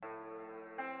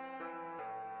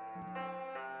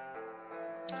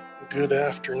Good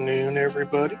afternoon,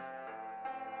 everybody.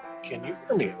 Can you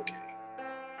hear me okay?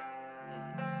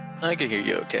 I can hear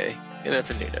you okay. Good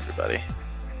afternoon, everybody.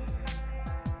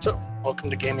 So, welcome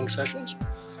to Gaming Sessions.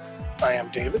 I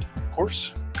am David, of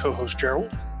course, co-host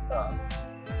Gerald.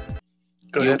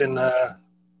 Go ahead and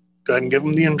give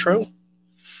them the intro.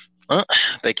 Well,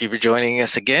 thank you for joining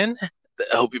us again.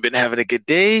 I hope you've been having a good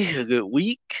day, a good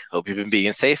week. Hope you've been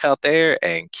being safe out there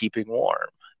and keeping warm.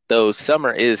 Though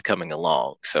summer is coming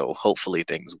along, so hopefully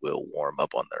things will warm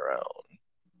up on their own.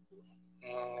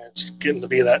 It's getting to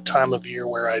be that time of year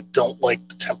where I don't like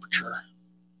the temperature.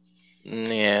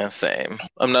 Yeah, same.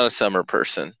 I'm not a summer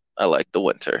person. I like the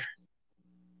winter.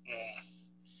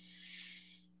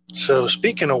 So,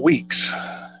 speaking of weeks,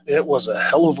 it was a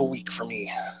hell of a week for me.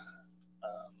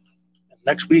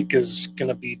 Next week is going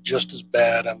to be just as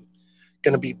bad. I'm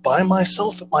going to be by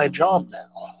myself at my job now.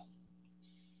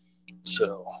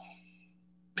 So,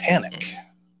 panic.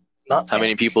 Not How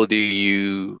many panic. people do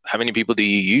you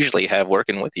usually have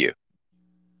working with you?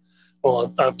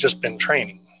 Well, I've just been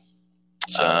training.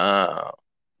 So, Ah.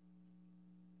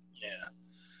 yeah.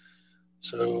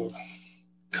 So,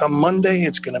 come Monday,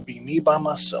 it's going to be me by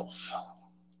myself.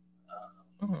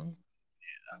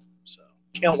 So,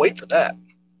 can't wait for that.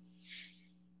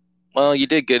 Well, you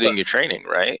did good But, in your training,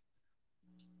 right?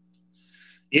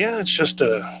 yeah, it's just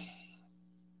a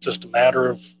matter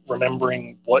of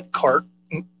remembering what cart,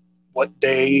 what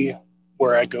day,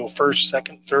 where I go first,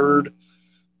 second, third,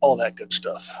 all that good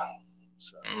stuff.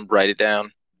 So, Write it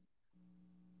down.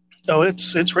 no,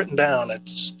 it's written down.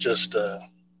 It's just a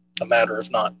matter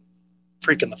of not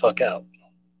freaking the fuck out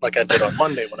like I did on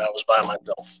Monday when I was by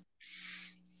myself.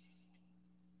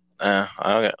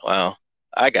 Okay, well,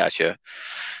 I gotcha.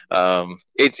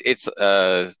 It's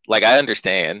like I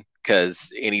understand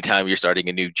because anytime you're starting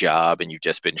a new job and you've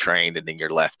just been trained and then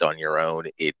you're left on your own,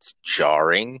 it's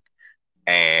jarring.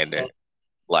 And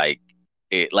like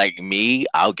me,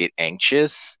 I'll get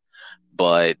anxious,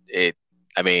 but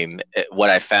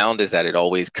what I found is that it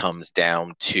always comes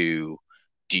down to,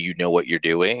 do you know what you're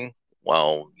doing?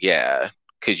 Well, yeah.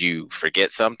 Could you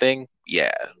forget something?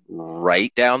 Yeah.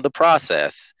 Write down the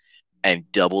process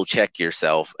and double check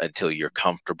yourself until you're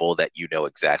comfortable that you know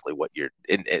exactly what you're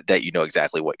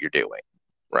doing,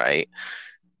 right?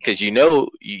 Because you know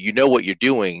what you're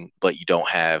doing, but you don't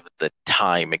have the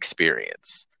time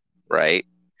experience, right?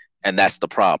 And that's the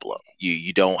problem.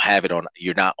 You don't have it on.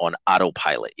 You're not on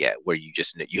autopilot yet, where you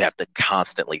have to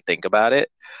constantly think about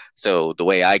it. So the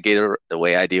way I deal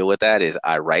with that is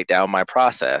I write down my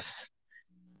process,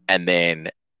 and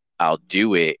then I'll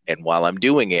do it. And while I'm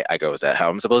doing it, I go, "Is that how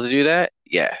I'm supposed to do that?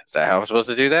 Yeah. Is that how I'm supposed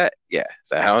to do that? Yeah. Is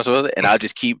that how I'm supposed to?" And I'll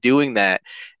just keep doing that.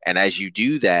 And as you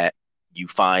do that, you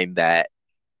find that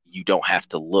you don't have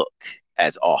to look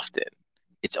as often.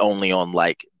 It's only on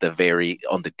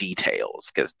on the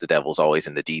details, because the devil's always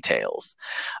in the details.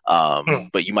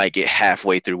 But you might get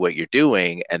halfway through what you're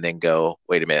doing and then go,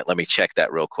 wait a minute, let me check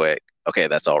that real quick. Okay,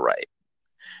 that's all right.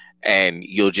 And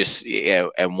you'll just,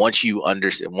 and once you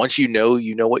understand, once you know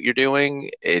what you're doing,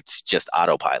 it's just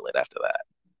autopilot after that.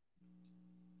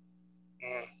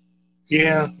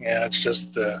 Yeah, it's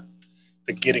just the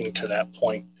getting to that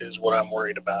point is what I'm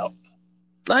worried about.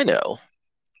 I know.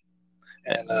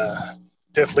 And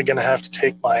definitely going to have to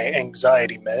take my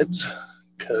anxiety meds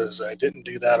because I didn't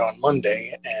do that on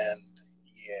Monday, and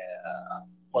yeah,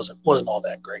 wasn't all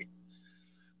that great.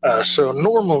 So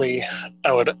normally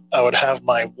I would have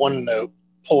my OneNote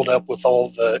pulled up with all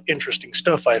the interesting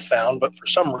stuff I found, but for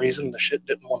some reason the shit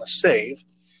didn't want to save.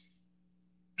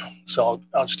 So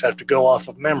I'll just have to go off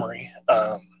of memory.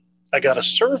 I got a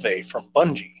survey from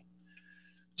Bungie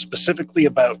specifically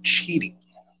about cheating.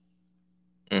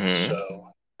 Mm-hmm.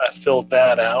 So I filled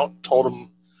that out, told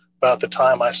them about the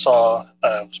time I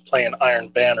was playing Iron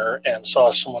Banner and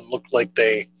saw someone look like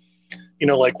they,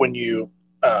 like when you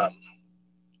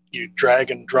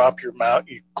drag and drop your mouse,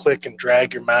 you click and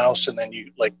drag your mouse, and then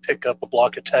you like pick up a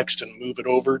block of text and move it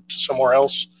over to somewhere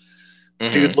else.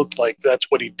 Mm-hmm. Dude looked like that's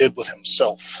what he did with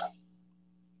himself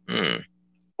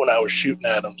when I was shooting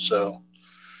at him. So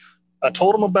I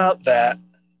told him about that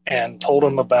and told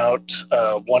him about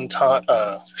one time.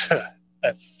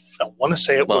 I want to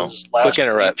say it was last quick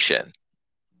interruption. Week.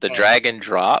 The drag and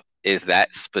drop, is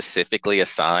that specifically a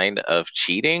sign of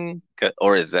cheating,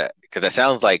 or is that, because that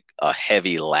sounds like a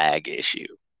heavy lag issue?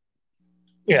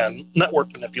 Yeah,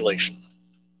 network manipulation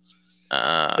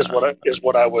is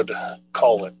what I would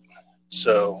call it.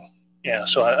 So yeah,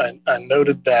 so I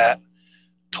noted that,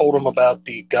 told him about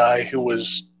the guy who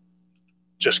was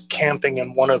just camping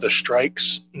in one of the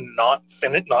strikes, not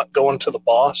going to the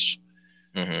boss.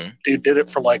 Mm-hmm. Dude did it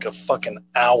for like a fucking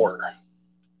hour.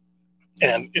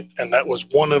 and that was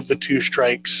one of the two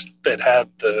strikes that had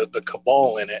the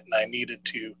Cabal in it, and I needed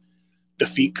to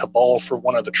defeat Cabal for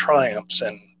one of the triumphs,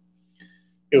 and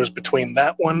it was between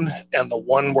that one and the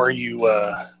one where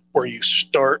you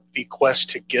start the quest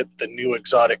to get the new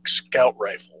exotic scout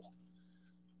rifle.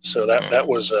 So that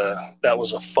was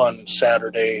a fun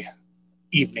Saturday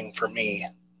evening for me.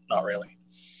 Not really.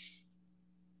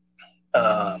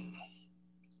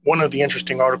 One of the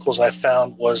interesting articles I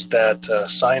found was that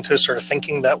scientists are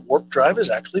thinking that warp drive is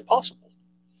actually possible.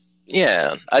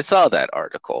 Yeah, I saw that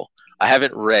article. I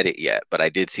haven't read it yet, but I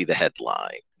did see the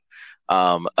headline.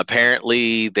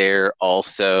 Apparently, they're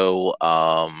also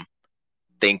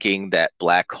thinking that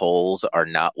black holes are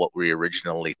not what we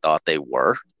originally thought they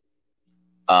were.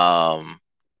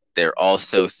 They're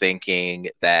also thinking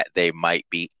that they might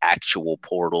be actual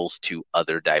portals to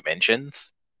other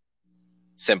dimensions,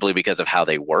 simply because of how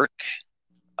they work,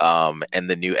 and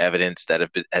the new evidence that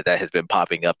has been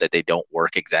popping up that they don't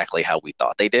work exactly how we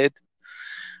thought they did.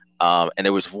 And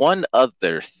there was one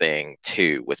other thing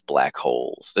too with black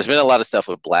holes. There's been a lot of stuff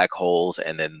with black holes,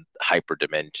 and then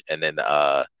hyperdimension, and then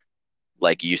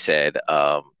like you said,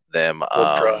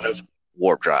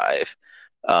 warp drive.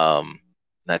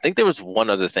 And I think there was one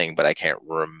other thing, but I can't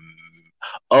remember.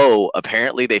 Oh,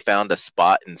 apparently they found a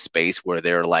spot in space where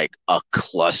they're like a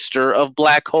cluster of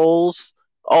black holes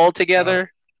all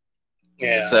together.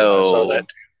 Yeah, so I saw that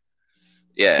too.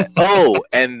 Yeah. Oh,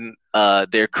 and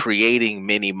they're creating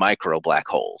mini micro black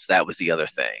holes. That was the other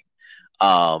thing.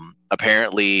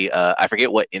 Apparently, I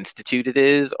forget what institute it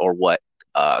is or what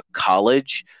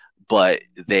college, but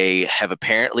they have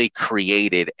apparently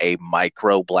created a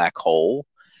micro black hole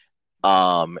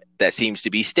that seems to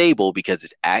be stable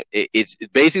because it's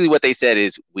basically what they said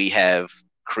is we have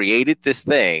created this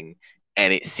thing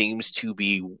and it seems to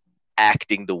be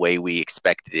acting the way we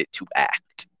expected it to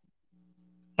act.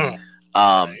 Right.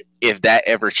 If that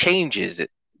ever changes,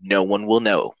 no one will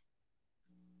know.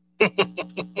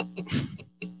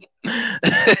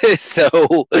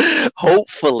 So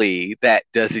hopefully that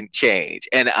doesn't change.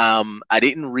 And I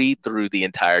didn't read through the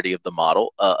entirety of the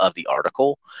model of the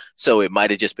article, so it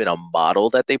might have just been a model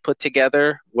that they put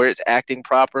together where it's acting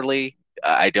properly.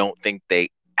 I don't think they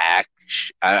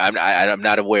I'm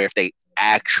not aware if they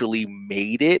actually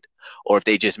made it or if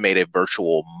they just made a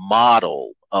virtual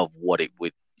model of what it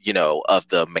would, of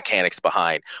the mechanics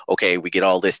behind. Okay, we get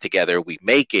all this together, we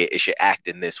make it should act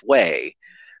in this way.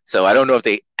 So I don't know if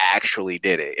they actually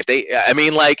did it. If they, I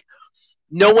mean, like,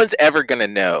 no one's ever gonna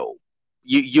know.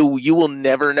 You will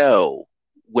never know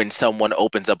when someone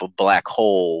opens up a black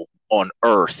hole on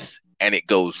Earth and it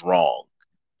goes wrong,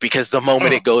 because the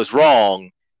moment it goes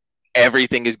wrong,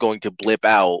 everything is going to blip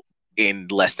out in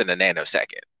less than a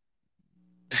nanosecond.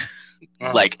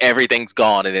 Like everything's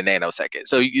gone in a nanosecond.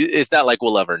 So it's not like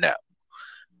we'll ever know.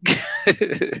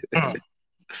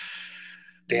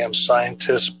 Damn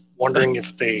scientists wondering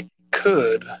if they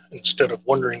could instead of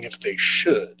wondering if they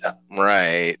should.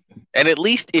 Right. And at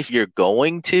least if you're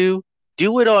going to,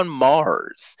 do it on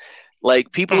Mars.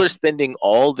 Like, people are spending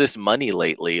all this money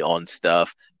lately on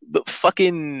stuff, but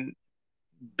fucking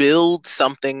build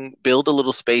a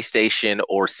little space station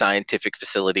or scientific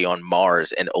facility on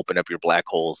Mars and open up your black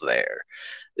holes there.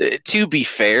 To be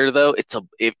fair, though,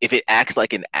 if it acts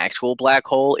like an actual black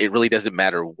hole, it really doesn't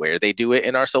matter where they do it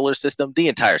in our solar system. The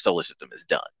entire solar system is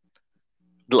done.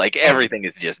 Like, everything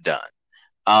is just done.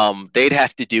 They'd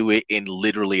have to do it in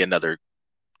literally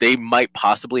they might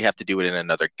possibly have to do it in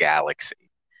another galaxy.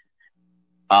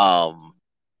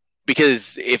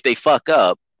 Because if they fuck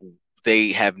up,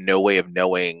 they have no way of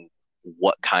knowing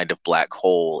what kind of black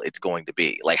hole it's going to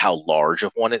be, like how large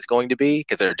of one it's going to be,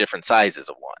 because there are different sizes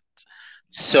of ones.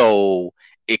 So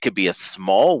it could be a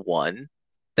small one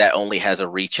that only has a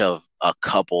reach of a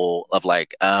couple of I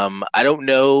don't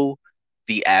know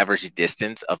the average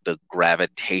distance of the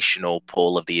gravitational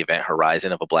pull of the event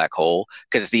horizon of a black hole,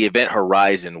 because it's the event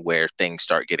horizon where things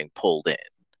start getting pulled in.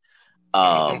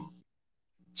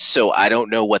 So I don't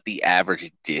know what the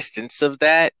average distance of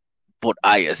that, but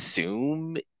I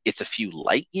assume it's a few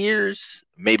light years,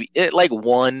 maybe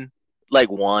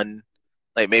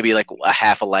maybe like a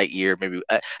half a light year, maybe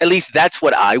at least that's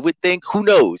what I would think. Who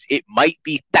knows? It might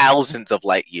be thousands of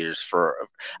light years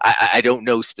I don't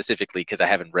know specifically because I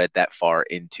haven't read that far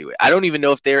into it. I don't even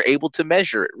know if they're able to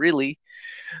measure it really.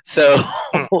 So,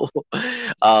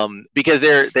 because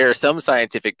there are some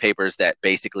scientific papers that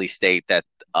basically state that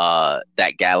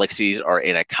that galaxies are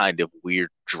in a kind of weird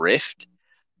drift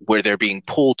where they're being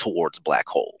pulled towards black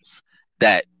holes.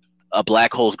 That a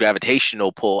black hole's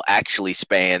gravitational pull actually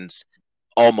spans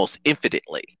almost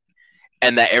infinitely,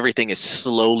 and that everything is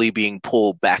slowly being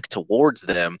pulled back towards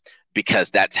them because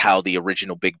that's how the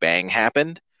original Big Bang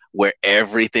happened, where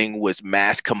everything was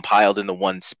mass compiled into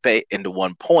one space, into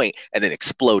one point, and then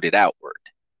exploded outward.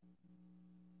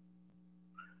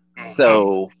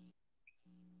 So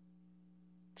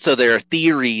there are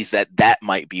theories that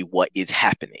might be what is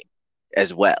happening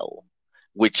as well,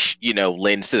 which,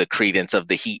 lends to the credence of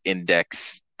the heat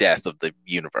index death of the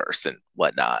universe and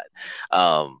whatnot.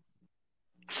 I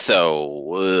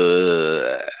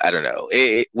don't know.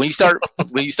 When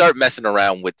you start messing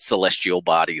around with celestial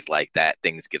bodies like that,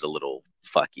 things get a little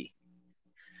fucky.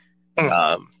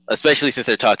 Especially since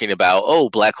they're talking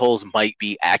about, black holes might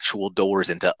be actual doors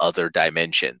into other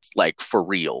dimensions, like for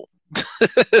real.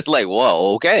 Like,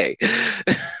 whoa, okay.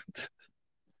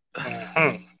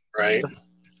 Right.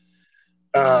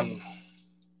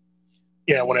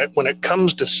 Yeah, when it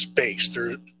comes to space,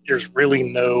 there's really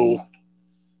no,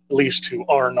 at least to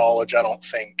our knowledge, I don't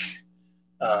think,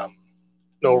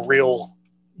 no real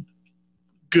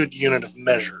good unit of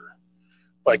measure.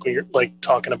 Like when you're like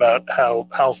talking about how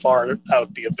far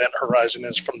out the event horizon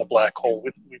is from the black hole,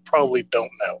 we probably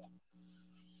don't know.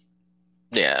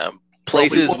 Yeah,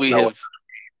 places we have,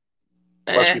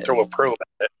 unless we throw a probe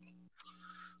at it.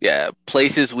 Yeah,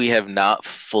 places we have not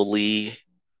fully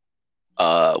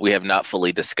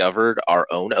discovered our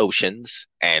own oceans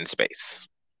and space.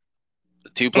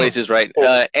 The two places, right?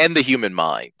 And the human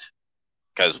mind,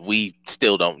 because we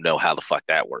still don't know how the fuck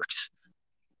that works.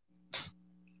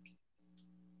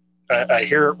 I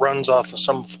hear it runs off of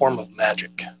some form of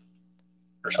magic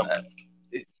or something.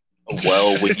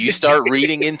 Well, when you start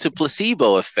reading into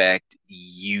placebo effect,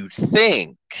 you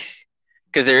think,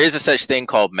 because there is a such thing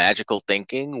called magical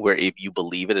thinking, where if you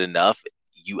believe it enough,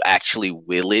 you actually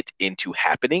will it into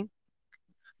happening.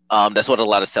 That's what a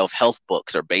lot of self-help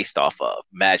books are based off of,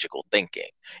 magical thinking.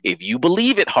 If you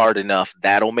believe it hard enough,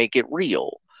 that'll make it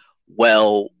real.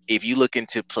 Well, if you look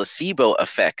into placebo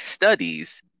effect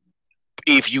studies,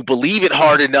 if you believe it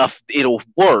hard enough, it'll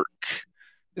work.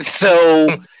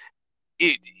 So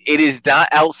it is not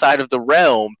outside of the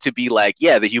realm to be like,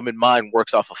 yeah, the human mind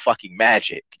works off of fucking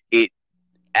magic. It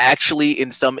actually,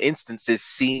 in some instances,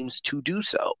 seems to do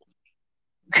so.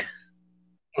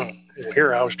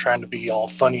 Here I was trying to be all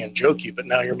funny and jokey, but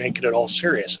now you're making it all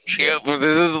serious and shit. Yeah,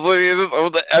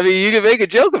 I mean, you can make a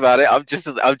joke about it. I'm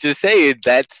just saying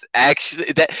that's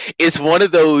actually that it's one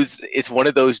of those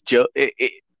jokes.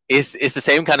 It's the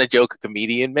same kind of joke a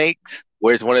comedian makes,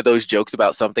 where it's one of those jokes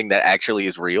about something that actually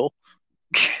is real.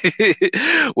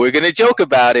 We're gonna joke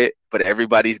about it, but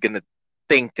everybody's gonna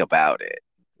think about it,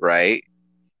 right?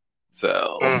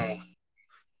 So,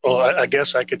 well, I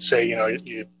guess I could say,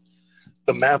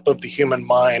 the map of the human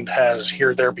mind has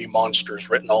 "Here There Be Monsters"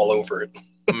 written all over it.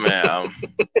 Man,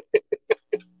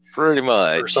 pretty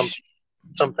much, or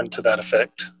something to that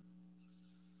effect.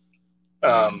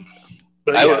 But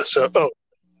yeah,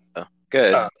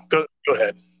 good. Go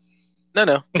ahead.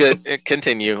 No, good.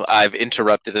 Continue. I've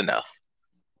interrupted enough.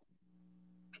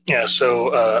 Yeah.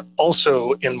 So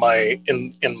also in my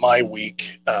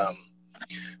week,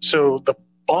 so the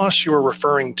boss you were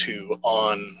referring to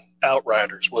on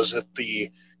Outriders, was it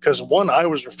because one I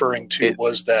was referring to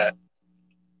was that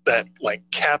like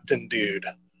captain dude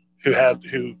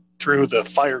who threw the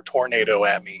fire tornado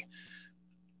at me.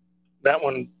 That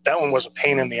one was a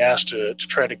pain in the ass to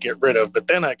try to get rid of. But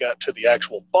then I got to the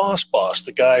actual boss,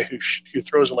 the guy who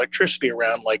throws electricity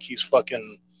around like he's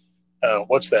fucking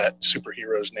what's that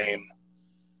superhero's name?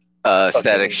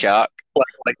 Static Shock.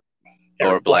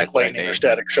 Black Lightning or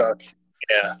Static Shock.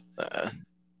 Yeah.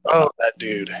 That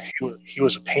dude. He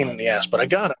was a pain in the ass, but I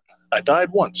got him. I died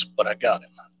once, but I got him.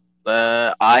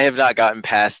 I have not gotten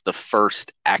past the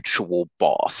first actual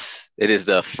boss. It is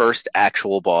the first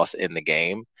actual boss in the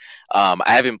game. I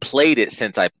haven't played it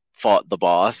since I fought the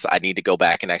boss. I need to go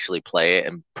back and actually play it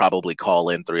and probably call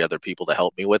in 3 other people to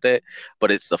help me with it.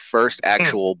 But it's the first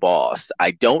actual boss.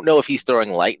 I don't know if he's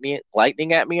throwing lightning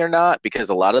at me or not, because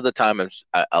a lot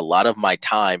of my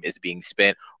time is being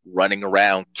spent running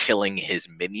around killing his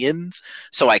minions,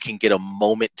 so I can get a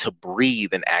moment to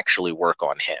breathe and actually work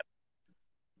on him.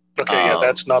 Okay, yeah,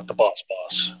 that's not the boss.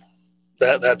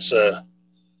 That's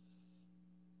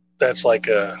like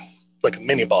a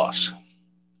mini boss.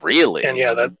 Really? And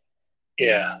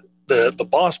the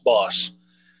boss,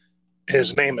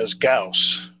 his name is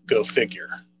Gauss. Go figure,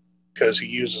 because he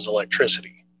uses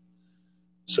electricity.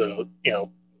 So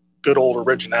good old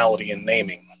originality in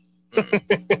naming.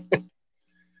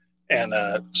 And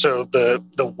so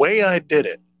the way I did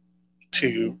it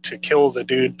to kill the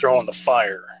dude throwing the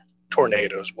fire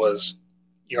tornadoes was,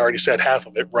 you already said half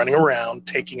of it, running around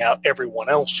taking out everyone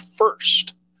else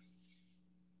first,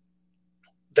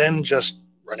 then just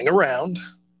running around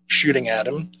shooting at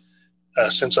him.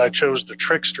 Since I chose the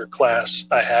Trickster class,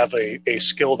 I have a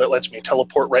skill that lets me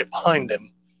teleport right behind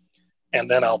him, and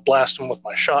then I'll blast him with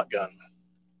my shotgun.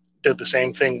 Did the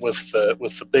same thing with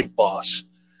the big boss.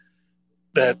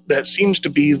 That seems to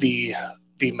be the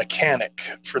mechanic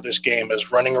for this game,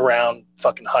 is running around,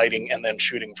 fucking hiding, and then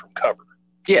shooting from cover.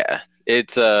 Yeah,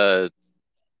 it's like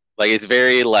it's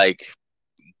very like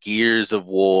Gears of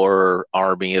War,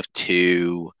 Army of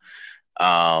Two,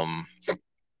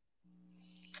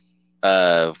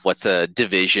 what's a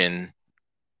Division.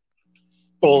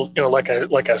 Well, like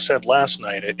I said last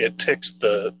night, it ticks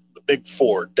the big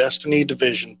four: Destiny,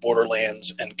 Division,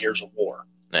 Borderlands, and Gears of War.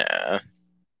 Yeah,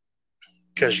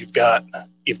 because you've got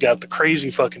the crazy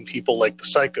fucking people like the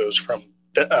psychos from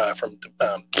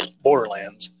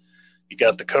Borderlands. You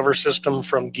got the cover system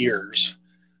from Gears,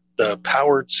 the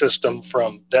powered system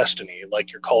from Destiny,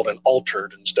 like you're called an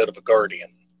altered instead of a guardian,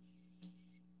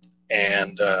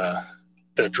 and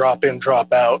the drop in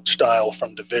drop out style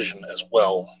from Division as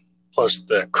well. Plus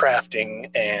the crafting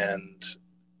and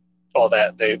all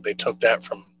that, they took that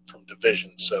from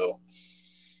Division. So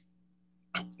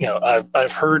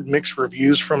I've heard mixed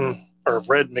reviews or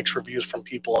read mixed reviews from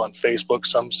people on Facebook.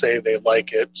 Some say they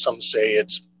like it, some say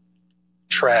it's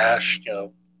trash.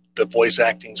 The voice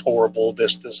acting's horrible,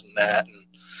 this and that,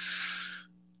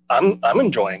 and I'm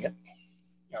enjoying it.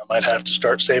 I might have to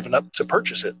start saving up to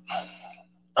purchase it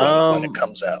when it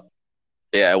comes out.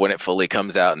 Yeah, when it fully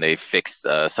comes out and they fixed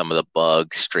some of the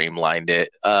bugs, streamlined it.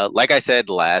 Like I said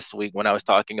last week when I was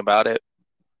talking about it,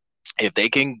 if they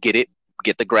can get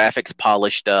the graphics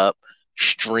polished up,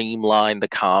 streamline the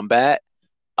combat,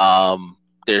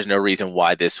 there's no reason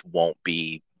why this won't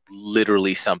be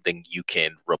literally something you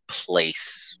can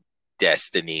replace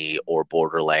Destiny or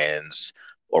Borderlands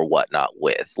or whatnot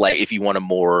with. Like if you want a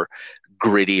more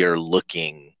grittier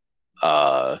looking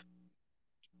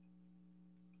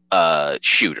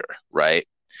shooter, right?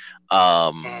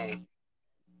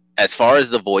 As far as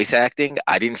the voice acting,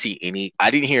 I didn't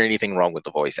hear anything wrong with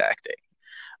the voice acting.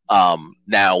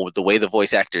 Now, with the way the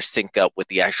voice actors sync up with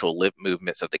the actual lip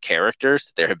movements of the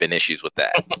characters, there have been issues with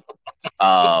that.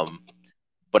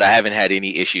 But I haven't had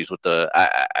any issues with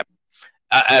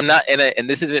I'm not, and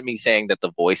this isn't me saying that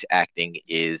the voice acting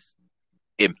is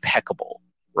impeccable,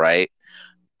 right?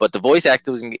 But the voice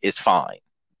acting is fine.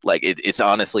 Like it's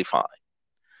honestly fine.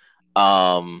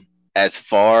 As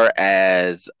far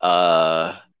as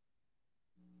what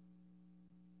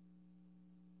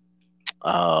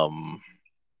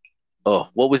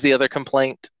was the other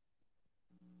complaint?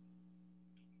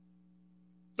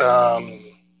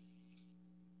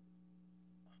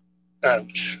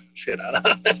 Shit, I don't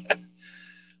know.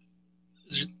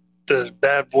 The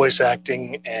bad voice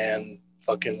acting and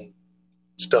fucking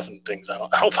stuff and things. I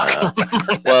don't fucking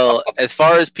remember now. Well, as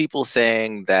far as people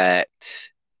saying that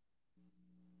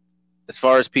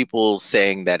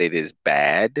it is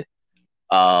bad,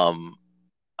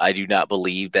 I do not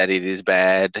believe that it is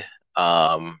bad.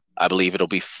 I believe it'll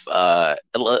be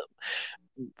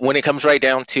when it comes right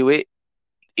down to it,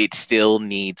 it still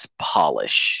needs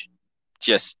polish.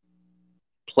 Just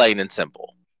plain and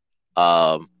simple.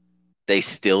 They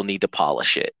still need to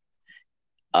polish it.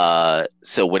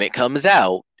 So when it comes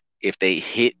out, if they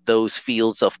hit those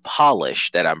fields of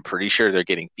polish that I'm pretty sure they're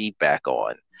getting feedback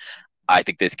on, I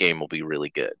think this game will be really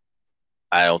good.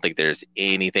 I don't think there's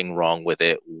anything wrong with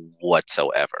it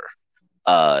whatsoever.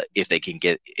 If they can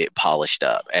get it polished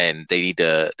up, and they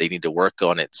need to work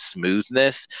on its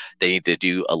smoothness. They need to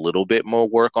do a little bit more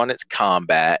work on its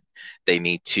combat. They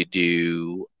need to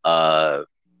do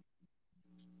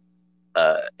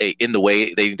in the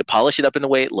way they need to polish it up in the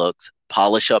way it looks,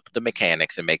 polish up the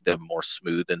mechanics and make them more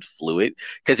smooth and fluid,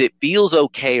 because it feels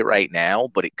okay right now,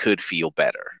 but it could feel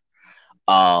better.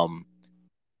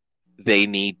 They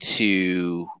need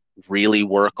to really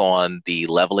work on the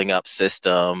leveling up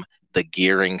system, the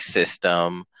gearing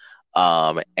system,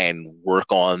 and work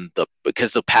on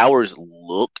because the powers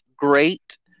look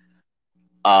great,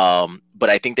 but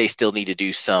I think they still need to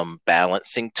do some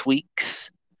balancing tweaks,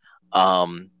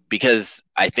 because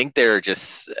I think there are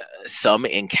just some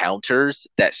encounters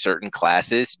that certain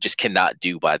classes just cannot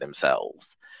do by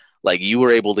themselves. Like you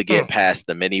were able to get past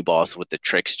the mini boss with the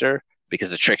Trickster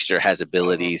because the Trickster has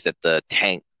abilities that the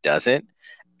tank doesn't.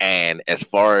 And as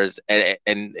far as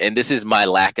and this is my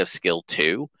lack of skill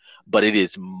too, but it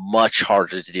is much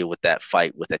harder to deal with that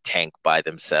fight with a tank by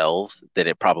themselves than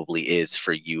it probably is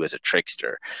for you as a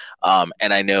Trickster.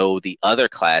 And I know the other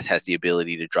class has the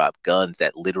ability to drop guns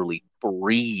that literally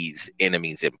freeze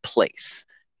enemies in place,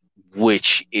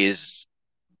 which is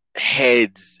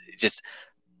head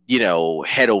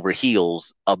over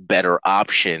heels a better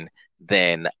option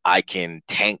then I can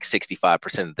tank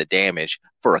 65% of the damage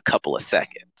for a couple of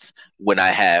seconds when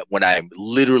I'm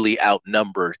literally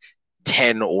outnumbered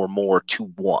 10 or more to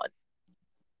 1.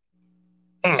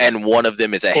 And one of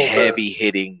them is a heavy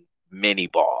hitting mini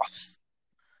boss.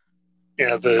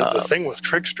 Yeah, the thing with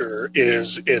Trickster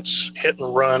is it's hit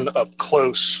and run up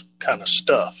close kind of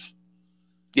stuff.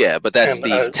 Yeah, but that's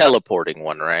the teleporting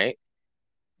one, right?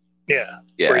 Yeah.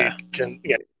 Where you can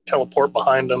teleport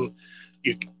behind them.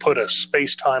 You can put a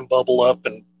space-time bubble up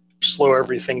and slow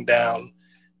everything down.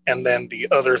 And then the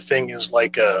other thing is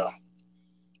like a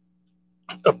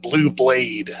blue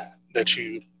blade that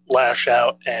you lash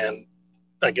out, and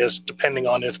I guess depending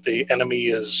on if the enemy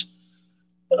is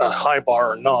a high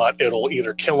bar or not, it'll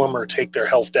either kill them or take their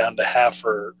health down to half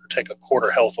or take a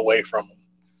quarter health away from them.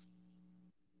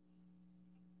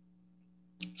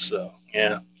 So,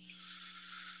 yeah.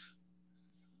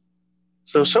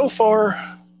 So far,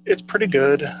 it's pretty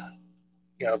good.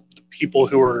 You know, the people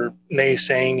who are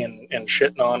naysaying and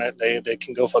shitting on it, they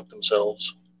can go fuck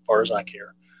themselves, as far as I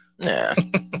care. Yeah.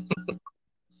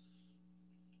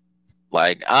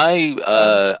 Like,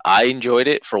 I enjoyed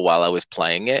it for while I was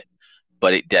playing it,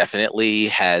 but it definitely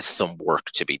has some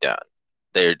work to be done.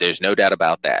 There's no doubt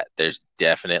about that. There's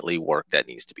definitely work that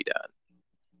needs to be done.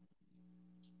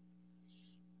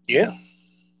 Yeah.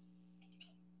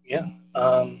 Yeah.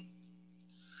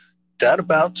 That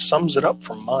about sums it up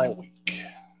for my week.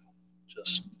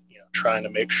 Just, trying to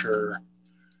make sure.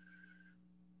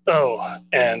 Oh,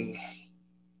 and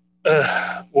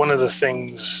one of the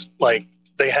things, like,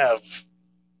 they have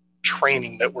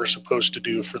training that we're supposed to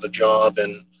do for the job,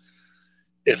 and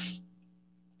the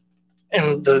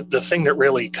thing that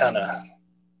really kind of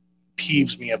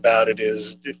peeves me about it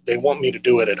is they want me to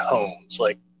do it at home. It's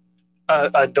like,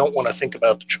 I don't want to think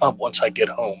about the job once I get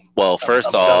home. Well,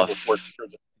 first off,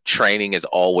 training is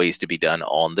always to be done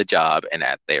on the job and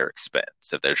at their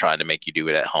expense. If they're trying to make you do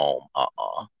it at home,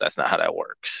 that's not how that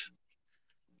works.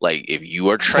 Like, if you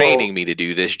are training me to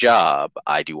do this job,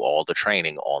 I do all the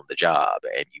training on the job,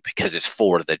 and because it's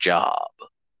for the job.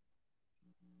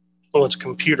 Well, it's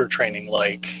computer training,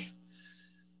 like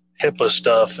HIPAA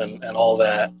stuff and all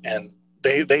that, and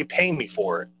they pay me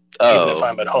for it. Even if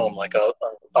I'm at home, like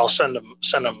I'll send them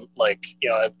like,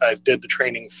 I did the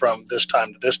training from this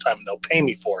time to this time, and they'll pay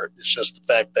me for it. It's just the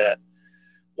fact that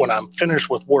when I'm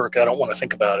finished with work, I don't want to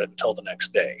think about it until the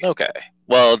next day. Okay.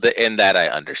 Well, in that I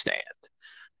understand.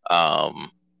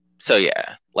 So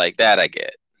yeah, like that I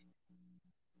get.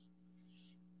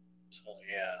 So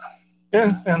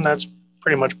yeah, and that's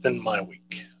pretty much been my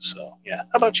week. So yeah,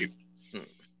 how about you?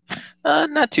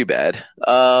 Not too bad.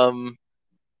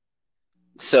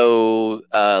 So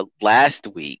last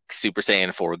week, Super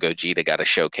Saiyan 4 Gogeta got a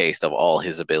showcase of all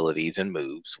his abilities and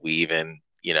moves. We even,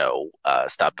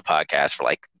 stopped the podcast for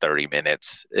like 30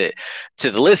 minutes.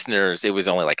 To the listeners, it was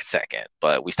only like a second,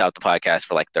 but we stopped the podcast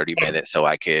for like 30 minutes so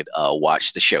I could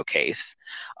watch the showcase.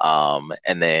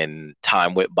 And then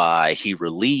time went by. He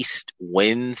released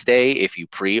Wednesday if you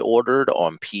pre-ordered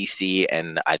on PC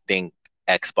and I think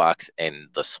Xbox and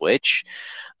the Switch.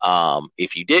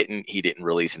 If you didn't, he didn't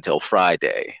release until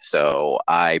Friday. So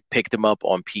I picked him up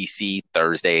on PC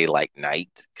Thursday like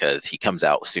night because he comes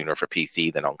out sooner for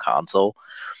PC than on console.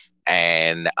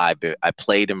 And I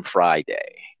played him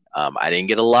Friday. I didn't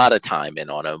get a lot of time in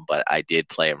on him, but I did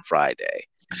play him Friday.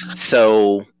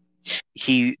 So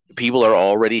people are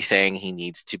already saying he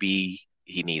needs to be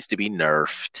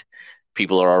nerfed.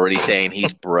 People are already saying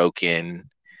he's broken.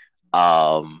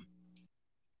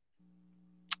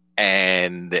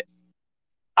 And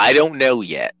I don't know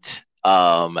yet.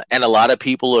 And a lot of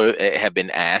people have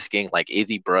been asking, like, is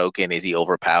he broken? Is he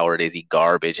overpowered? Is he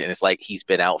garbage? And it's like, he's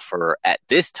been out at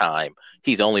this time,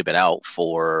 he's only been out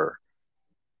for,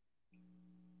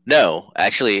 no,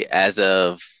 actually, as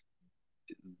of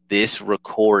this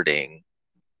recording,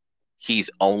 he's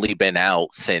only been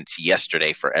out since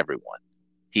yesterday for everyone.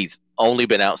 He's only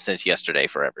been out since yesterday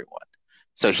for everyone.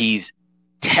 So he's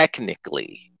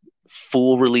technically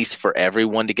full release for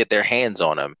everyone to get their hands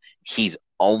on him. He's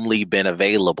only been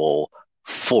available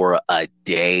for a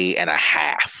day and a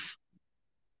half.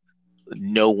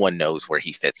 No one knows where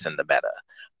he fits in the meta,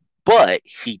 but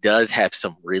he does have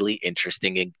some really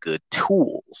interesting and good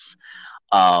tools.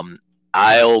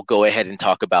 I'll go ahead and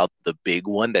talk about the big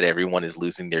one that everyone is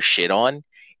losing their shit on.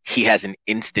 He has an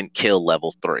instant kill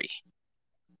level 3.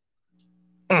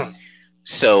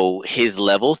 So his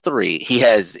level 3, he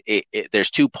has,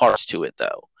 there's two parts to it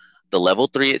though. The level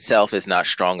 3 itself is not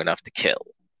strong enough to kill.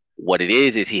 What it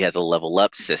is he has a level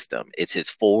up system. It's his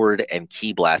forward and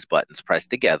key blast buttons pressed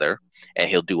together, and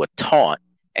he'll do a taunt,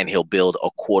 and he'll build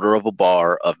a quarter of a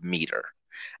bar of meter.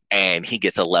 and he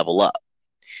gets a level up,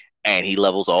 and he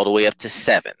levels all the way up to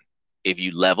 7. If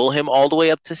you level him all the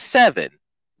way up to 7,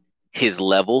 his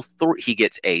level 3, he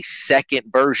gets a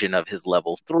second version of his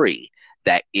level 3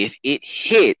 that if it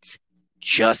hits,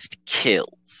 just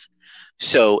kills.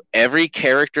 So every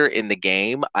character in the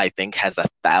game, I think, has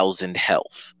 1,000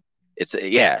 health. It's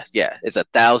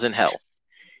 1,000 health.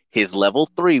 His level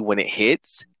 3, when it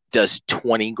hits, does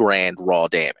 20 grand raw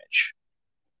damage.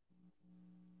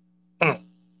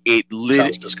 It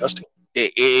sounds disgusting.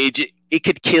 It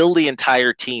could kill the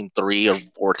entire team 3 or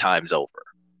 4 times over.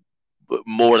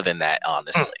 More than that,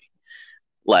 honestly.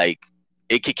 Like,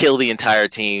 it could kill the entire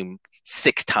team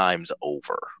 6 times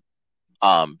over.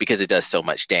 Because it does so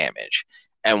much damage.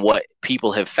 And what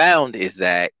people have found is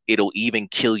that it'll even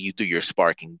kill you through your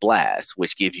Sparking Blast,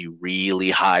 which gives you really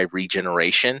high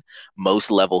regeneration. Most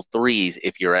level 3s,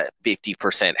 if you're at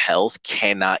 50% health,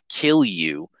 cannot kill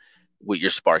you with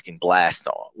your Sparking Blast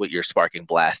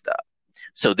up.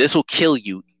 So this will kill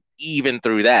you even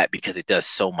through that because it does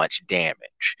so much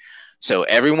damage. So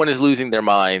everyone is losing their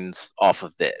minds off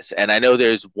of this. And I know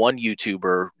there's one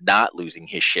YouTuber not losing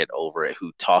his shit over it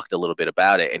who talked a little bit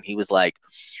about it. And he was like,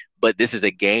 but this is a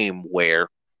game where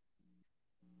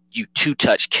you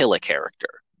 2-touch kill a character,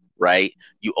 right?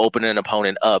 You open an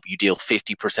opponent up, you deal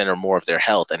 50% or more of their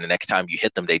health, and the next time you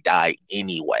hit them, they die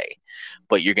anyway.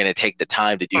 But you're going to take the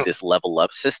time to do this level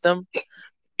up system.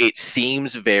 It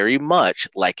seems very much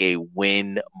like a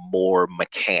win more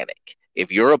mechanic.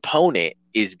 If your opponent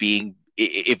is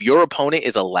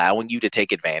allowing you to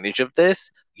take advantage of this,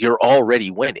 you're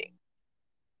already winning.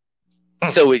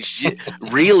 So it's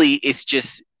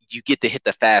just you get to hit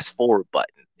the fast forward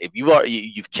button. If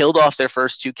you've killed off their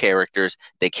first 2 characters,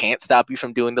 they can't stop you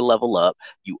from doing the level up.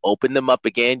 You open them up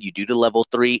again, you do the level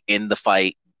 3, in the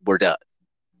fight, we're done.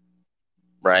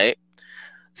 Right?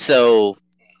 So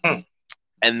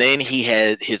and then he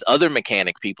has his other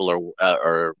mechanic people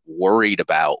are worried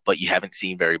about, but you haven't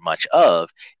seen very much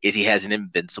of, is he has an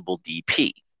invincible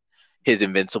DP. His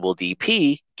invincible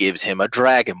DP gives him a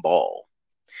Dragon Ball.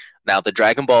 Now, the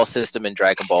Dragon Ball system in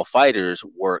Dragon Ball FighterZ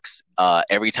works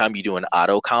every time you do an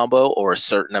auto combo or a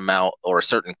certain amount or a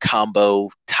certain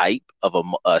combo type of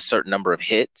a certain number of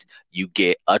hits, you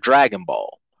get a Dragon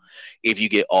Ball. If you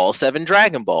get all 7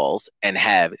 Dragon Balls and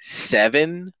have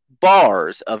 7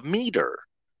 bars of meter,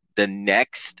 the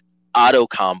next auto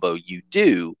combo you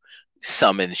do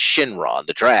summons Shenron,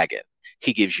 the dragon.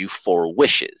 He gives you 4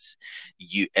 wishes.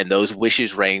 And those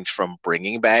wishes range from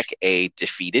bringing back a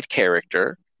defeated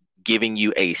character, giving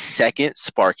you a second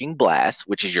Sparking Blast,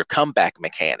 which is your comeback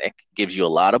mechanic, gives you a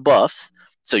lot of buffs.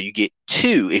 So you get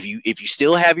 2. If you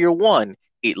still have your 1,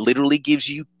 it literally gives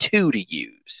you 2 to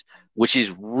use, which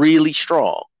is really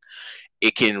strong.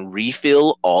 It can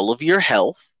refill all of your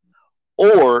health,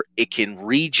 or it can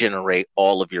regenerate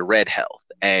all of your red health.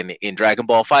 And in Dragon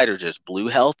Ball FighterZ, there's blue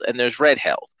health and there's red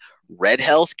health. Red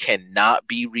health cannot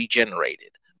be regenerated.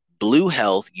 Blue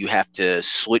health, you have to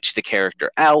switch the character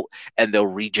out and they'll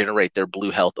regenerate their blue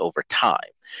health over time.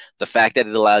 The fact that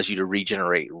it allows you to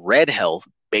regenerate red health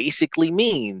basically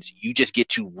means you just get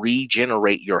to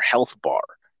regenerate your health bar.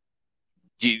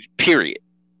 Period.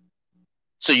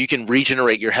 So you can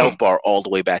regenerate your health bar all the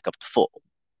way back up to full.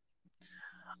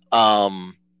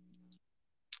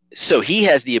 So he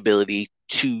has the ability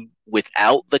to,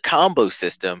 without the combo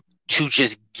system, to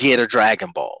just get a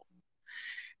Dragon Ball.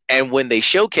 And when they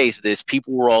showcased this,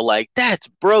 people were all like, that's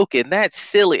broken, that's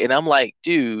silly. And I'm like,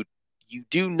 dude, you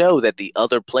do know that the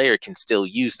other player can still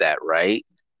use that, right?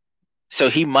 So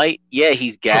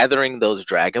he's gathering those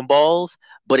Dragon Balls,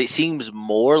 but it seems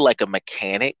more like a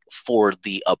mechanic for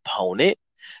the opponent,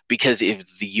 because if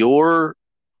you're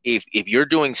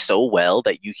doing so well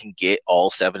that you can get all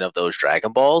 7 of those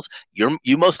Dragon Balls,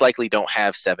 you most likely don't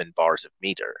have 7 bars of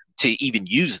meter to even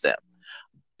use them.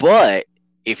 But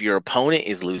if your opponent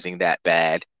is losing that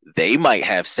bad, they might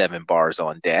have 7 bars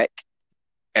on deck,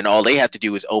 and all they have to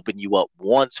do is open you up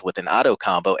once with an auto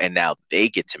combo, and now they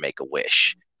get to make a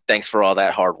wish. Thanks for all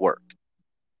that hard work.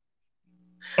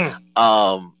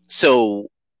 So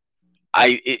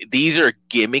these are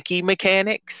gimmicky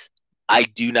mechanics. I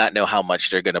do not know how much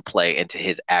they're going to play into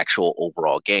his actual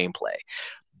overall gameplay.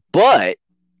 But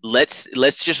let's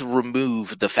just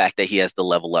remove the fact that he has the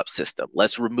level up system.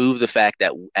 Let's remove the fact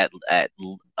that at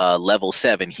level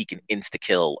 7 he can insta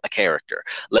kill a character.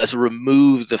 Let's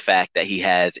remove the fact that he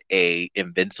has a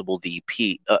invincible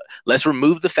DP. Let's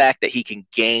remove the fact that he can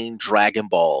gain Dragon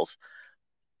Balls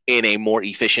in a more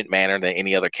efficient manner than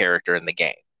any other character in the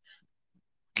game.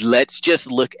 Let's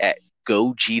just look at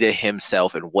Gogeta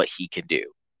himself and what he can do.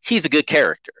 He's a good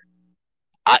character.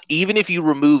 Even if you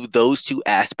remove those 2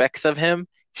 aspects of him,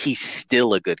 he's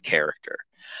still a good character.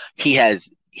 He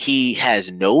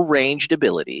has no ranged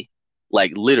ability.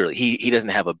 Like literally, he doesn't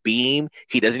have a beam.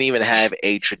 He doesn't even have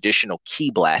a traditional key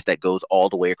blast that goes all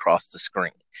the way across the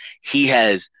screen. He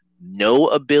has no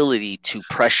ability to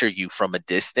pressure you from a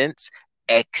distance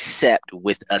except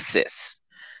with assists.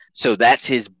 So that's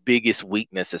his biggest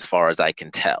weakness as far as I can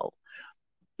tell.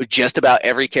 But just about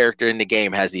every character in the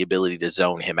game has the ability to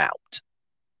zone him out.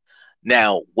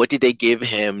 Now, what did they give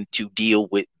him to deal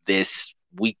with this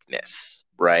weakness,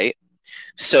 right?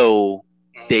 So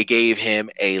they gave him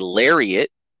a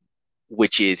lariat,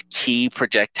 which is key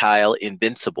projectile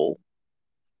invincible.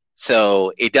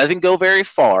 So it doesn't go very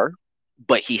far,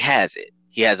 but he has it.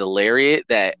 He has a lariat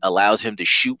that allows him to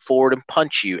shoot forward and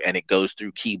punch you, and it goes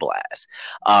through key blast.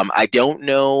 I don't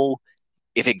know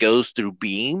if it goes through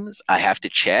beams. I have to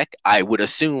check. I would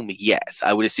assume yes.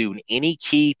 I would assume any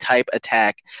key type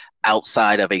attack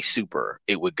outside of a super,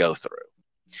 it would go through.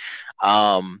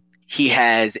 He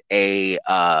has a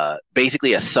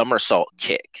basically a somersault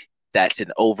kick that's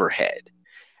an overhead.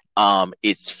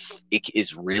 It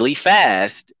is really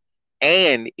fast,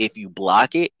 and if you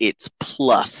block it, it's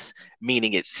plus,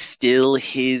 meaning it's still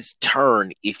his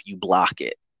turn if you block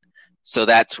it. So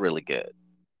that's really good.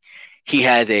 He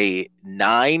has a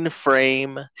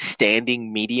 9-frame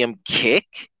standing medium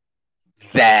kick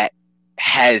that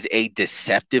has a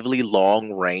deceptively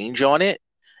long range on it.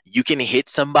 You can hit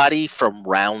somebody from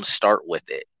round start with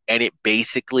it, and it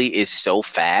basically is so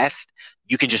fast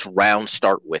you can just round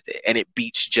start with it, and it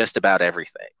beats just about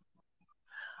everything.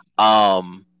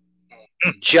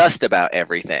 Just about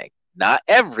everything, not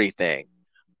everything,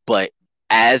 but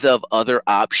as of other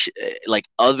option, like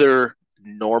other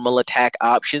normal attack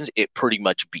options, it pretty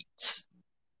much beats.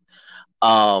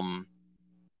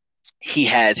 He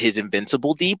has his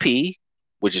invincible DP,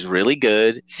 which is really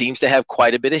good. Seems to have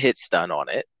quite a bit of hit stun on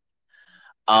it.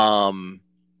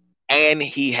 And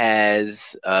he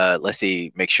has, let's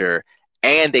see, make sure.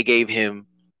 And they gave him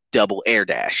double air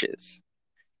dashes.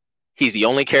 He's the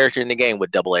only character in the game with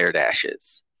double air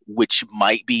dashes, which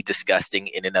might be disgusting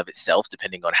in and of itself,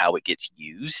 depending on how it gets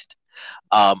used.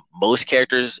 Most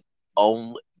characters,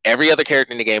 every other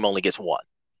character in the game only gets one.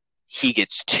 He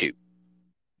gets two.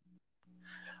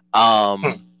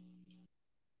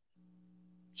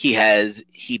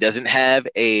 He doesn't have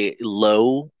a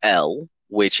low L,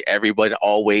 which everyone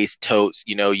always totes.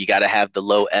 You know, you got to have the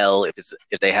low L.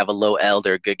 If they have a low L,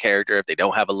 they're a good character. If they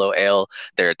don't have a low L,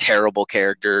 they're a terrible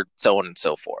character. So on and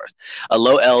so forth. A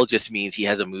low L just means he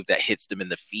has a move that hits them in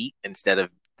the feet instead of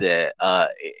the.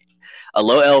 A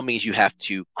low L means you have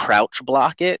to crouch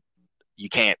block it. You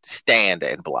can't stand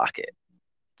and block it.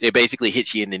 It basically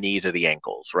hits you in the knees or the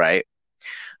ankles, right?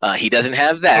 He doesn't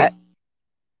have that,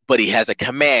 but he has a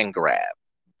command grab.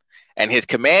 And his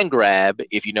command grab,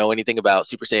 if you know anything about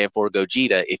Super Saiyan 4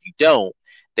 Gogeta, if you don't,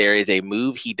 there is a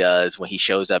move he does when he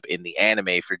shows up in the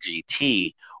anime for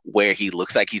GT where he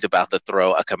looks like he's about to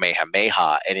throw a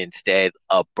Kamehameha, and instead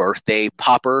a birthday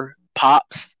popper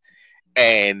pops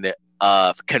and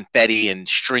confetti and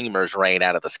streamers rain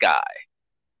out of the sky.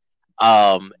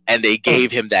 And they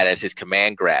gave him that as his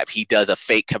command grab. He does a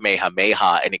fake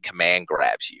Kamehameha and it command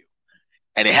grabs you.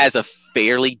 And it has a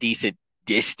fairly decent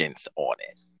distance on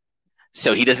it.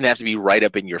 So he doesn't have to be right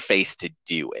up in your face to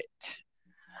do it.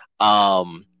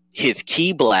 His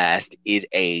Ki Blast is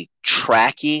a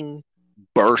tracking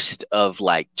burst of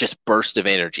burst of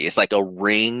energy. It's like a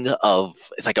ring of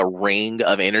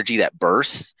energy that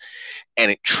bursts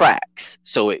and it tracks.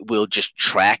 So it will just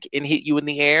track and hit you in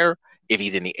the air. If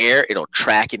he's in the air, it'll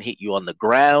track and hit you on the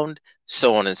ground,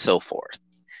 so on and so forth.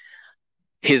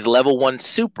 His level 1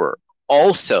 super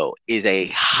also is a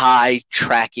high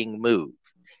tracking move.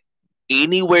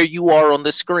 Anywhere you are on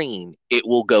the screen, it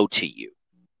will go to you,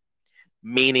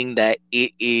 meaning that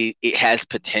it has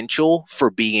potential for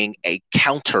being a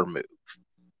counter move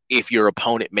if your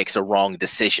opponent makes a wrong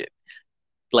decision.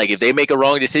 Like if they make a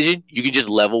wrong decision, you can just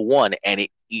level 1 and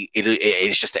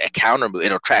it's just a counter move.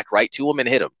 It'll track right to them and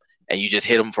hit them. And you just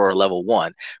hit them for a level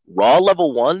 1. Raw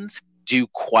level 1s do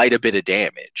quite a bit of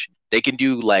damage. They can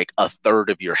do like a third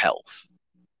of your health.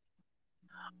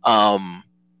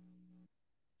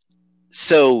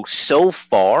 So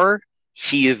far,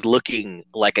 he is looking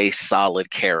like a solid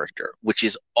character, which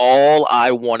is all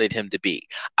I wanted him to be.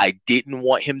 I didn't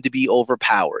want him to be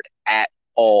overpowered at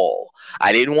all.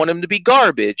 I didn't want him to be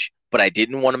garbage, but I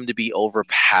didn't want him to be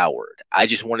overpowered. I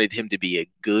just wanted him to be a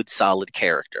good, solid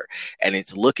character. And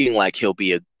it's looking like he'll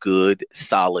be a good,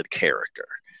 solid character.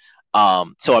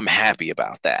 So I'm happy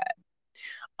about that.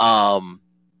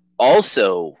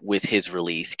 Also, with his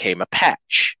release came a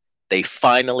patch. They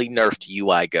finally nerfed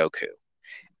UI Goku.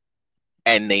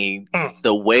 And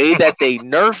the way that they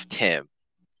nerfed him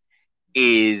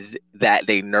is that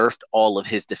they nerfed all of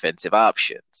his defensive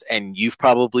options. And you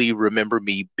probably remember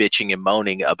me bitching and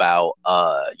moaning about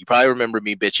UI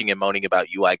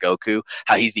Goku,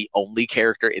 how he's the only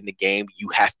character in the game you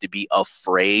have to be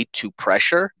afraid to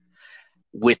pressure.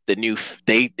 With the new,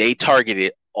 they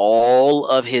targeted all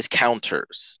of his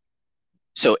counters.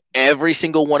 So every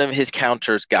single one of his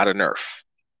counters got a nerf.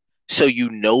 So you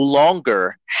no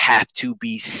longer have to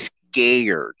be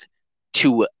scared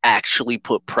to actually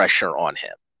put pressure on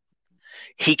him.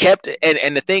 He kept,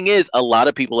 and the thing is, a lot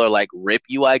of people are like, rip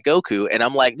UI Goku, and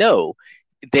I'm like, no,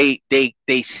 they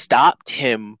stopped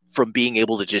him from being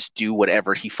able to just do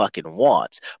whatever he fucking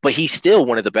wants, but he's still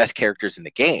one of the best characters in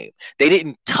the game. They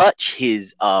didn't touch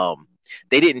his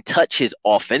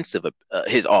offensive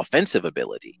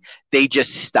ability. They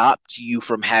just stopped you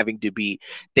from having to be.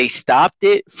 They stopped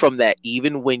it from that.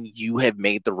 Even when you have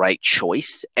made the right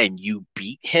choice and you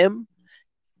beat him,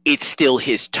 it's still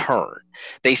his turn.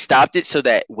 They stopped it so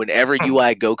that whenever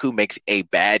UI Goku makes a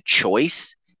bad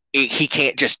choice, he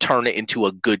can't just turn it into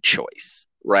a good choice,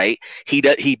 right?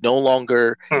 He no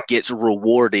longer gets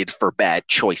rewarded for bad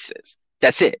choices.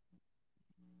 That's it.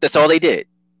 That's all they did.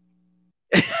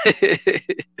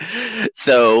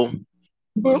 So,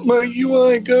 but my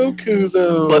UI Goku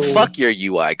though. But fuck your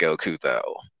UI Goku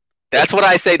though. That's what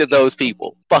I say to those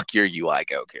people. Fuck your UI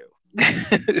Goku.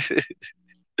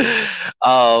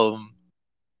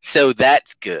 So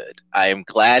that's good. I am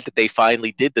glad that they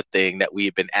finally did the thing that we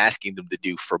have been asking them to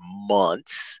do for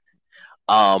months.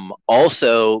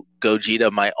 Also,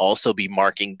 Gogeta might also be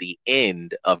marking the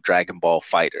end of Dragon Ball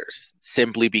FighterZ,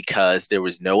 simply because there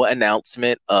was no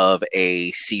announcement of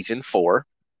a season 4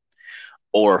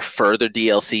 or further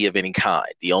DLC of any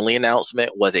kind. The only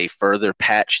announcement was a further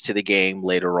patch to the game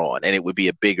later on, and it would be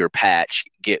a bigger patch,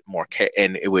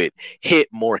 and it would hit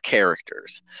more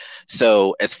characters.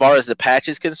 So as far as the patch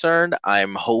is concerned,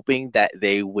 I'm hoping that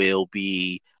they will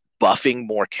be buffing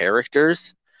more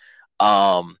characters.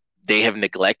 They have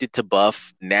neglected to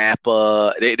buff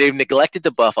Nappa. They've neglected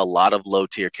to buff a lot of low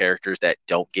tier characters that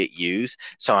don't get used.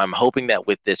 So I'm hoping that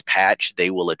with this patch,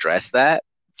 they will address that.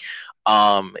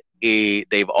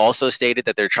 They've also stated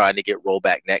that they're trying to get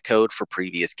rollback netcode for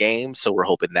previous games, so we're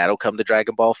hoping that'll come to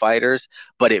Dragon Ball FighterZ,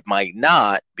 but it might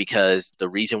not, because the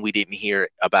reason we didn't hear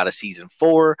about a season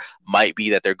 4 might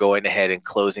be that they're going ahead and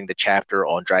closing the chapter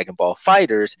on Dragon Ball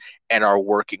FighterZ and are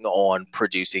working on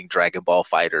producing Dragon Ball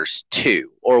FighterZ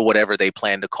 2, or whatever they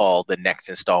plan to call the next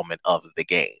installment of the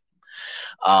game.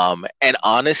 And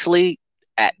honestly,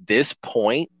 at this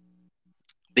point,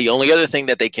 the only other thing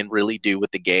that they can really do with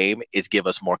the game is give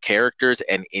us more characters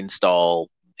and install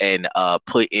and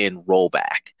put in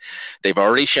rollback. They've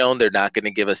already shown they're not going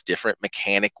to give us different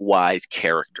mechanic-wise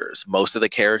characters. Most of the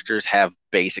characters have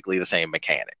basically the same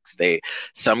mechanics.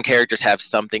 Some characters have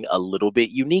something a little bit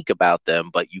unique about them,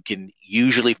 but you can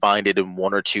usually find it in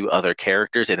one or two other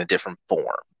characters in a different form,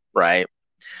 right?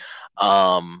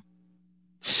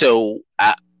 So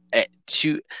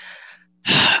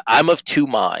I'm of two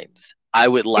minds. I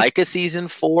would like a season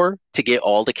 4 to get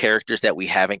all the characters that we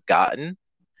haven't gotten.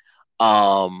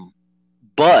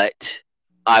 But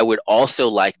I would also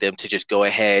like them to just go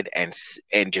ahead and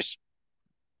just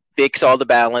fix all the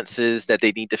balances that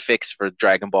they need to fix for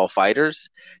Dragon Ball FighterZ,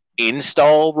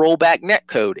 install rollback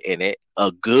netcode in it,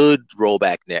 a good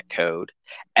rollback netcode,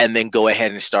 and then go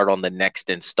ahead and start on the next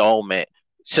installment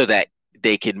so that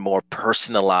they can more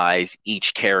personalize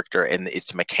each character and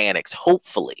its mechanics,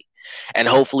 hopefully. And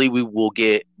hopefully we will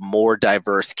get more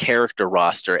diverse character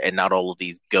roster and not all of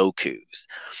these Gokus.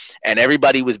 And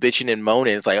everybody was bitching and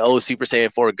moaning. It's like, oh, Super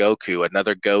Saiyan 4 Goku,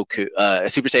 another Goku,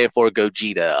 Super Saiyan 4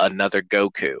 Gogeta, another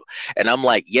Goku. And I'm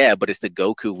like, yeah, but it's the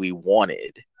Goku we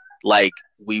wanted. Like,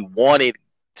 we wanted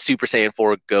Super Saiyan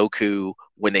 4 Goku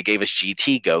when they gave us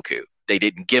GT Goku. They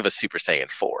didn't give us Super Saiyan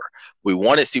 4. We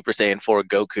wanted Super Saiyan 4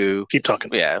 Goku. Keep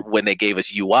talking. Yeah, when they gave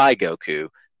us UI Goku,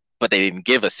 but they didn't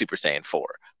give us Super Saiyan 4.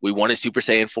 We wanted Super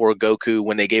Saiyan 4 Goku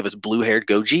when they gave us blue-haired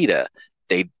Gogeta.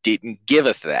 They didn't give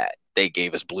us that. They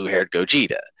gave us blue-haired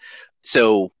Gogeta.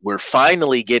 So we're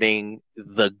finally getting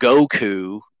the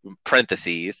Goku,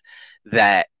 parentheses,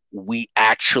 that we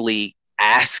actually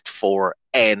asked for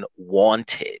and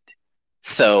wanted.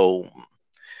 So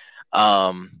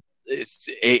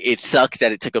it sucks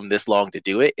that it took him this long to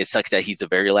do it. It sucks that he's the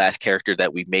very last character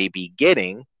that we may be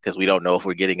getting, because we don't know if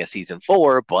we're getting a season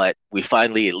 4, but we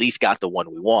finally at least got the one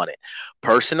we wanted.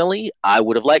 Personally, I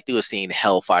would have liked to have seen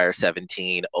Hellfire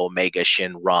 17, Omega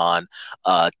Shenron,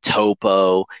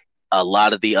 Topo, a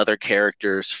lot of the other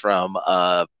characters from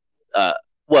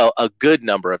well, a good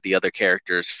number of the other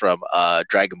characters from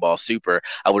Dragon Ball Super.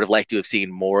 I would have liked to have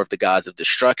seen more of the Gods of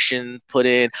Destruction put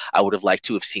in. I would have liked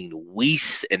to have seen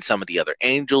Whis and some of the other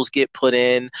angels get put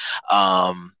in.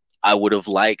 I would have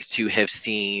liked to have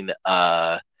seen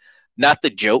not the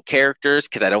joke characters,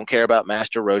 because I don't care about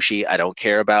Master Roshi. I don't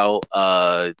care about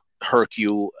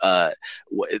Hercule,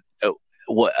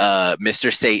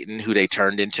 Mr. Satan, who they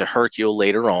turned into Hercule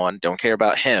later on. Don't care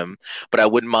about him, but I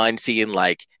wouldn't mind seeing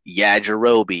like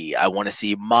Yajirobe. I want to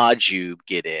see Majub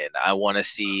get in. I want to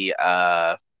see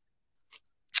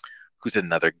who's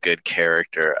another good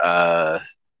character. I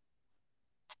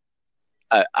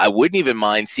wouldn't even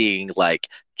mind seeing like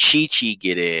Chi-Chi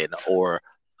get in, or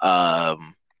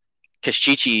because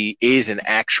Chi-Chi is an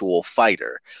actual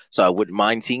fighter, so I wouldn't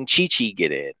mind seeing Chi-Chi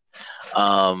get in.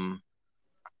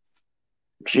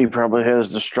 She probably has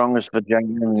the strongest vagina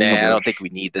in the universe. I don't think we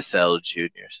need the Cell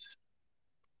Juniors.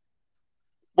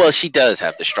 Well, she does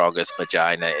have the strongest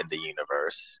vagina in the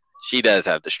universe. She does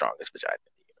have the strongest vagina in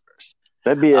the universe.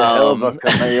 That'd be a hell of a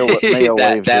cameo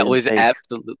wave. That was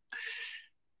absolute.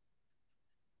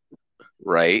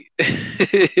 Right.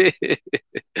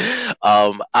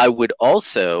 I would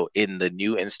also, in the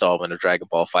new installment of Dragon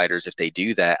Ball FighterZ, if they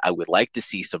do that, I would like to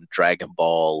see some Dragon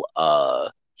Ball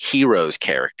Heroes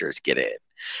characters get in,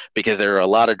 because there are a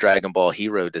lot of Dragon Ball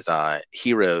Heroes designs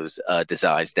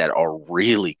that are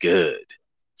really good.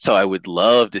 So I would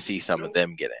love to see some of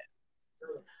them get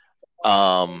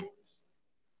in.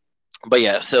 But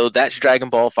yeah, so that's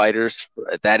Dragon Ball FighterZ.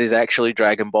 That is actually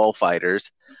Dragon Ball FighterZ.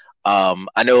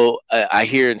 I know I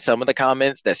hear in some of the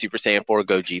comments that Super Saiyan 4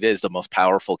 Gogeta is the most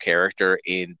powerful character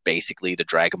in basically the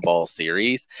Dragon Ball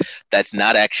series. That's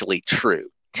not actually true.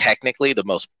 Technically, the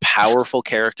most powerful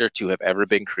character to have ever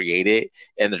been created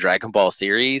in the Dragon Ball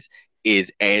series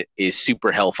is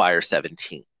Super Hellfire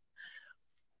 17.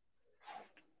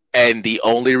 And the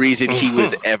only reason he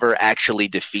was ever actually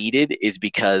defeated is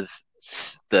because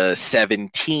the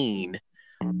 17,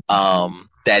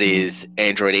 that is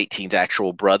Android 18's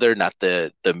actual brother, not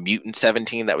the mutant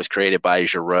 17 that was created by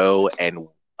Gero and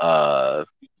not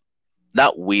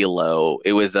Wheelo.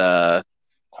 It was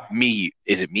Miyu.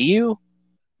 Is it Miyu?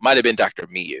 Might have been Dr.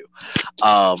 Miyu.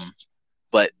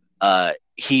 But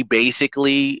he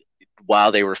basically,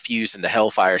 while they were fused into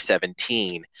Hellfire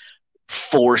 17,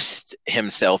 forced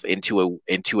himself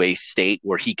into a state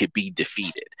where he could be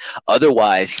defeated.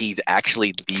 Otherwise, he's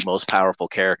actually the most powerful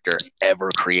character ever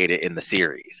created in the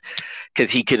series, because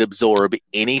he could absorb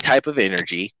any type of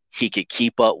energy. He could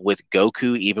keep up with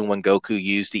Goku even when Goku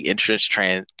used the instant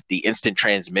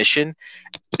transmission.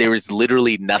 There was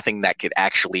literally nothing that could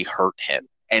actually hurt him,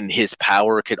 and his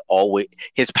power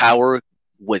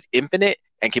was infinite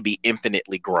and could be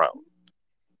infinitely grown.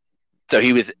 So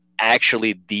he was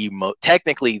actually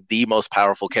technically the most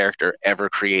powerful character ever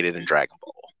created in Dragon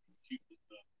Ball.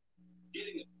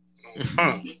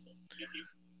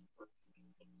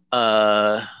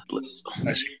 I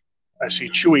see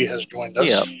Chewie has joined us.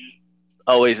 Yep.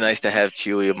 Always nice to have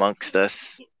Chewie amongst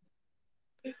us.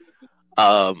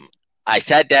 I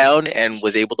sat down and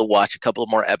was able to watch a couple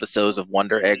more episodes of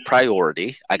Wonder Egg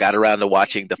Priority. I got around to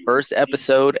watching the first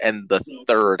episode and the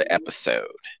third episode.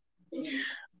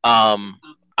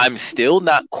 I'm still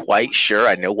not quite sure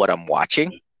I know what I'm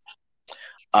watching.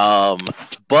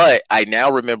 But I now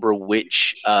remember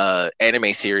which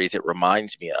anime series it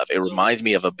reminds me of. It reminds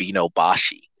me of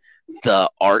Abenobashi. The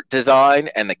art design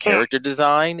and the character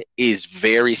design is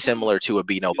very similar to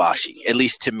Abenobashi, at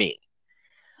least to me.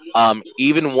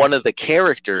 Even one of the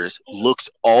characters looks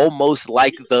almost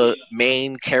like the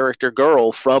main character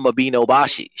girl from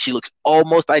Abenobashi. She looks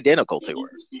almost identical to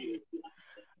her.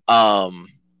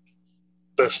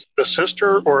 The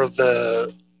sister or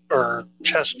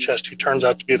Chest who turns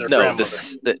out to be their grandmother?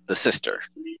 The sister.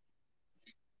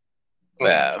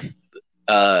 Yeah.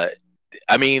 I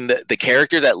mean, the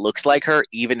character that looks like her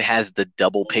even has the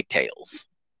double pigtails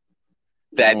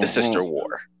that the sister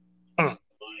wore.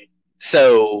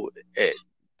 So it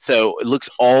looks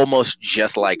almost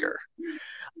just like her.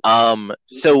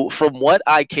 So from what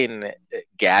I can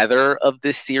gather of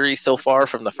this series so far,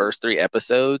 from the first 3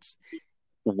 episodes,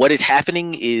 what is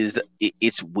happening is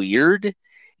it's weird.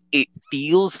 It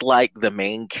feels like the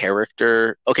main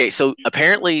character. Okay, so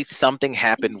apparently something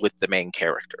happened with the main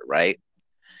character, right?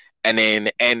 And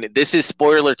this is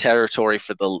spoiler territory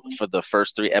for the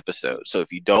first 3 episodes. So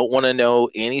if you don't want to know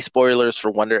any spoilers for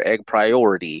Wonder Egg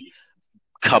Priority,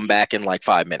 come back in like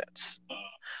 5 minutes.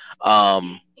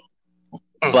 But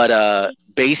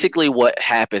basically what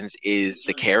happens is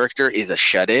the character is a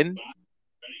shut-in.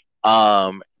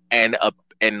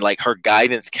 And like her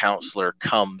guidance counselor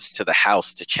comes to the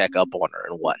house to check up on her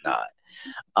and whatnot.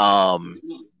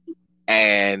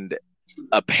 And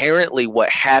apparently what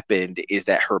happened is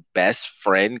that her best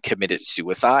friend committed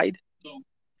suicide,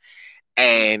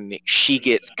 and she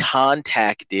gets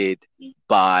contacted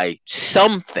by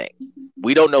something.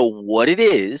 We don't know what it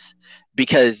is,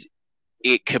 because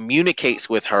it communicates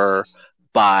with her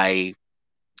by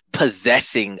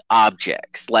possessing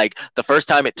objects. Like the first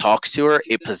time it talks to her,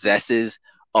 it possesses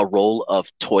a roll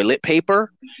of toilet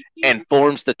paper and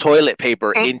forms the toilet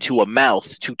paper into a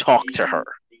mouth to talk to her.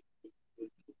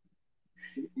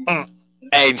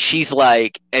 And she's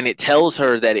like, and it tells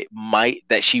her that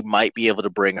she might be able to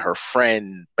bring her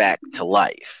friend back to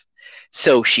life.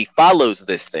 So she follows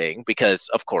this thing, because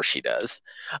of course she does.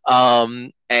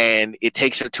 And it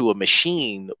takes her to a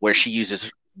machine where she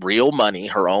uses real money,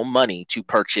 her own money, to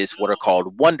purchase what are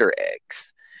called Wonder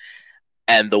Eggs.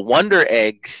 And the Wonder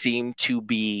Eggs seem to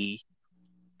be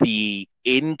the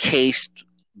encased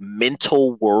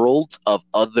mental worlds of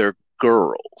other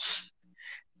girls.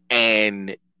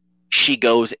 And she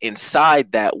goes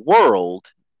inside that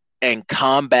world and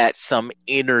combats some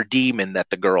inner demon that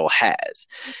the girl has.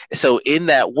 So in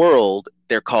that world,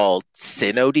 they're called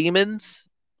Sinodemons,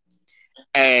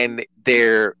 and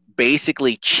they're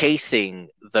basically chasing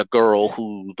the girl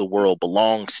who the world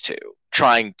belongs to,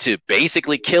 trying to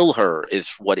basically kill her, is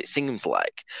what it seems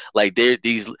like. Like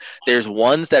there's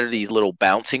ones that are these little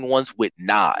bouncing ones with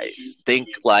knives. Think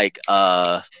like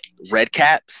red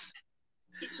caps.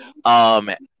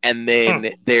 And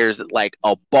then there's like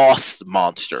a boss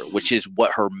monster, which is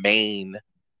what her main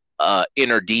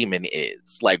inner demon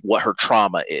is, like what her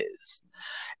trauma is.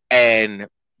 And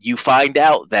you find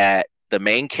out that the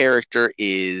main character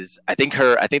is, I think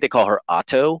they call her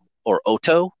Otto or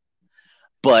Otto,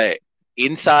 but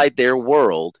inside their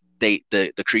world, the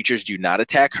creatures do not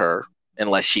attack her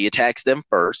unless she attacks them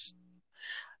first.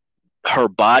 Her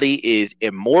body is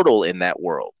immortal in that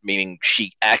world, meaning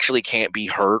she actually can't be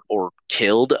hurt or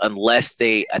killed unless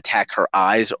they attack her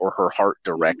eyes or her heart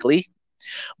directly.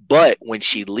 But when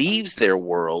she leaves their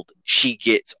world, she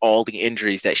gets all the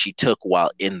injuries that she took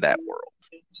while in that world.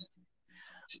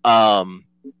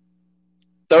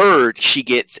 Third, she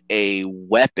gets a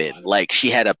weapon. Like she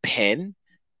had a pen,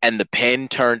 and the pen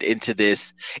turned into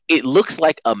this. It looks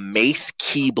like a mace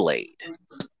keyblade.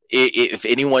 If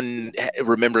anyone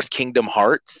remembers Kingdom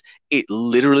Hearts, it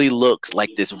literally looks like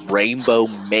this rainbow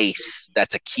mace.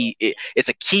 That's a key. It's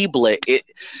a keyblade.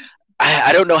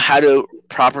 I don't know how to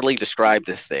properly describe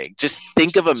this thing. Just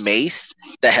think of a mace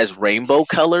that has rainbow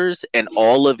colors, and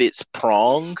all of its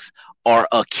prongs are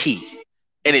a key,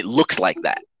 and it looks like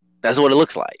that. That's what it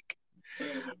looks like.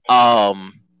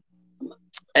 And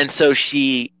so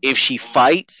if she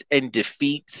fights and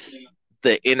defeats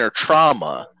the inner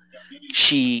trauma,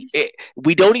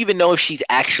 we don't even know if she's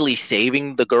actually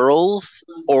saving the girls,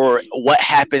 or what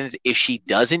happens if she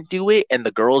doesn't do it and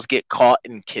the girls get caught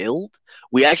and killed.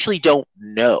 We actually don't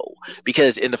know,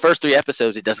 because in the first 3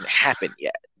 episodes it doesn't happen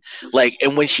yet. Like,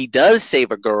 and when she does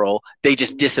save a girl, they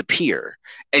just disappear.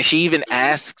 And she even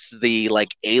asks the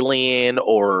like alien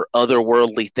or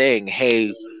otherworldly thing,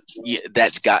 hey,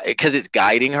 because it's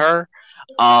guiding her.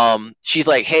 She's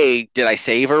like, hey, did I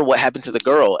save her? What happened to the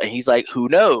girl? And he's like, who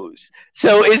knows?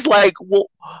 So it's like, well,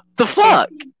 the fuck?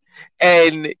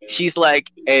 And she's like,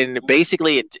 and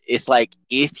basically it's like,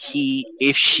 if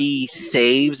she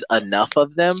saves enough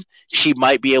of them, she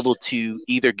might be able to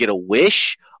either get a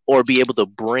wish or be able to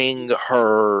bring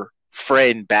her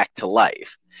friend back to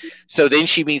life. So then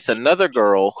she meets another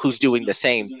girl who's doing the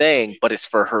same thing, but it's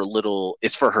for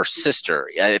her sister.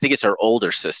 I think it's her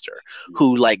older sister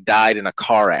who like died in a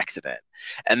car accident.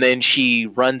 And then she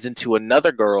runs into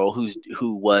another girl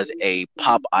who was a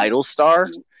pop idol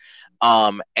star.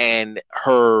 And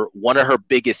one of her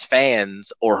biggest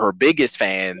fans, or her biggest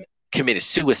fan, committed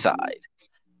suicide.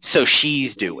 So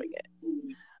she's doing it.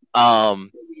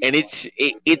 And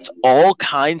it's all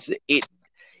kinds.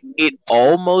 It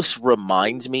almost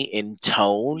reminds me in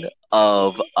tone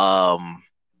of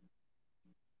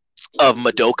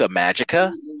Madoka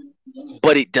Magica,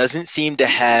 but it doesn't seem to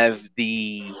have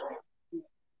the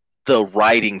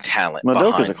writing talent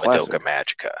behind Madoka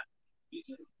Magica.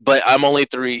 But I'm only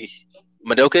 3.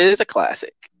 Madoka is a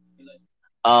classic.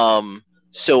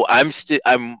 So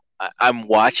I'm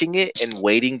watching it and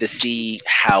waiting to see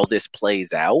how this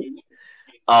plays out.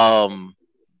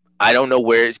 I don't know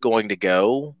where it's going to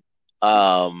go.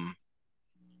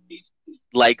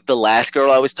 Like the last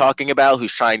girl I was talking about,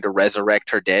 who's trying to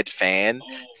resurrect her dead fan,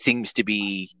 seems to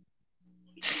be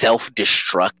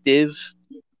self-destructive.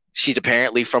 She's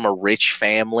apparently from a rich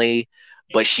family,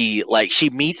 but she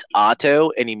meets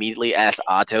Otto and immediately asks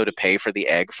Otto to pay for the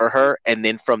egg for her, and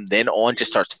then from then on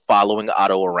just starts following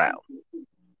Otto around.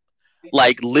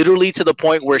 Like literally to the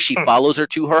point where she follows her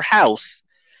to her house,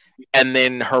 and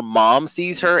then her mom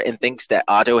sees her and thinks that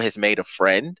Otto has made a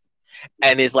friend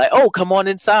and is like, "Oh, come on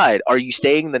inside. Are you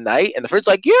staying the night?" And the friend's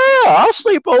like, "Yeah, I'll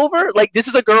sleep over." Like this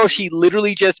is a girl she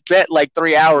literally just met like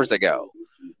 3 hours ago.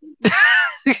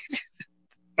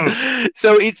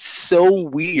 So it's so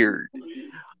weird.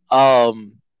 But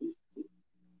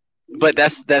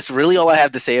that's really all I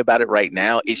have to say about it right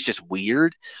now. It's just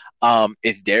weird.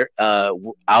 Is there?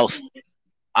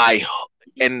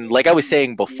 And like I was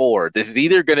saying before, this is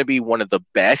either going to be one of the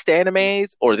best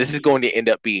animes, or this is going to end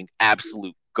up being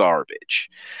absolute garbage.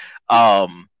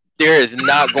 There is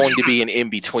not going to be an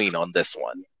in between on this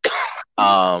one.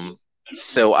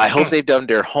 So I hope they've done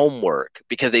their homework,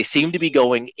 because they seem to be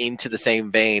going into the same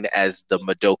vein as the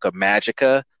Madoka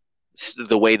Magica,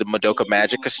 the way the Madoka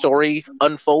Magica story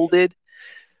unfolded.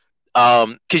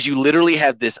 Because you literally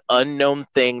have this unknown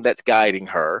thing that's guiding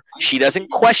her. She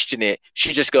doesn't question it.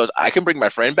 She just goes, "I can bring my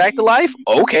friend back to life?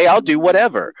 Okay, I'll do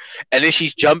whatever." And then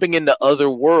she's jumping into other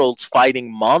worlds fighting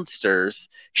monsters.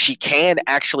 She can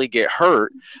actually get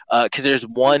hurt, because there's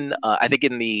one, I think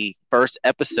in the first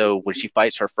episode when she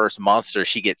fights her first monster,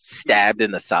 she gets stabbed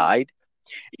in the side,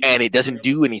 and it doesn't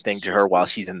do anything to her while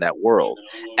she's in that world.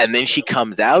 And then she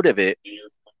comes out of it.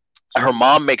 Her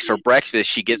mom makes her breakfast.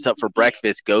 She gets up for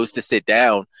breakfast, goes to sit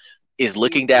down, is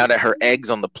looking down at her eggs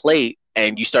on the plate,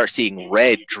 and you start seeing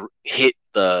red hit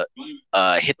the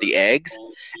eggs,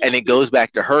 and it goes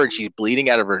back to her, and she's bleeding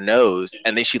out of her nose,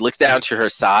 and then she looks down to her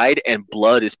side, and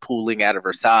blood is pooling out of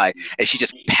her side, and she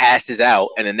just passes out,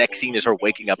 and the next scene is her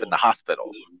waking up in the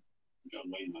hospital.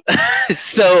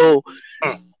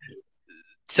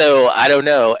 So I don't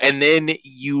know. And then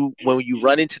when you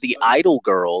run into the idol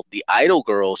girl,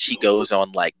 she goes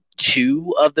on like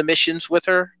 2 of the missions with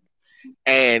her.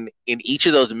 And in each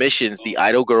of those missions, the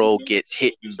idol girl gets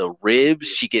hit in the ribs.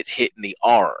 She gets hit in the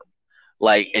arm.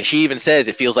 And she even says,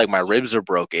 "It feels like my ribs are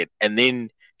broken." And then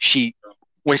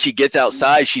when she gets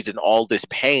outside, she's in all this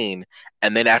pain.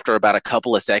 And then after about a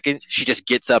couple of seconds, she just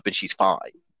gets up and she's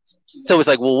fine. So it's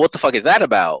like, well, what the fuck is that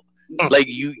about? Like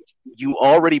you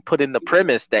already put in the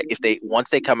premise that once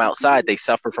they come outside, they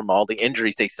suffer from all the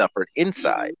injuries they suffered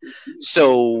inside.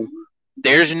 So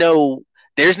there's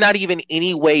not even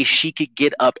any way she could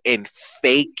get up and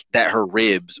fake that her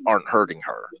ribs aren't hurting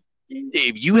her.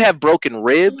 If you have broken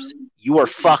ribs, you are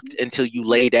fucked until you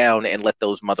lay down and let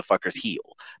those motherfuckers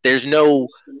heal. There's no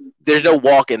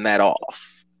walking that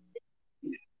off.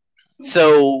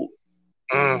 So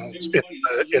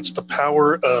it's the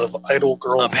power of idol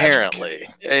girl. Apparently.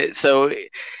 So,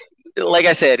 like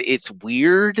I said, it's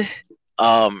weird.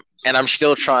 And I'm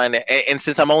still trying to. And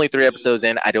since I'm only 3 episodes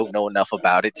in, I don't know enough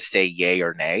about it to say yay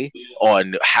or nay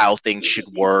on how things should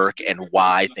work and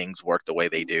why things work the way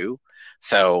they do.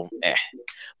 So,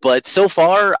 But so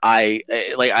far, I'm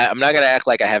not gonna act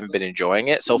like I haven't been enjoying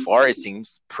it. So far, it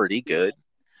seems pretty good.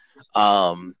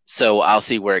 So I'll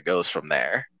see where it goes from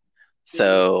there.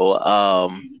 So,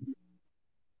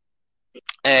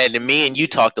 and me and you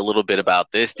talked a little bit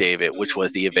about this, David, which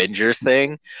was the Avengers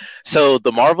thing. So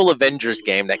the Marvel Avengers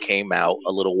game that came out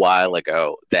a little while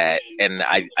ago, and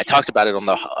I talked about it on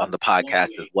the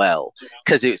podcast as well,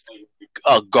 because it's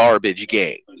a garbage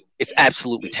game. It's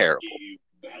absolutely terrible.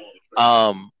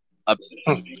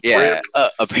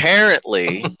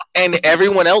 Apparently, and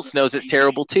everyone else knows it's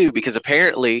terrible too, because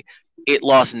apparently it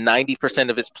lost 90%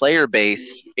 of its player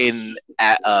base in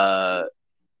a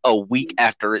week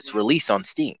after its release on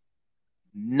Steam.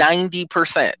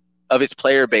 90% of its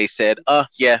player base said,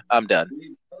 yeah, I'm done.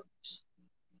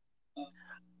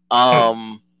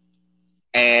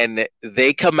 And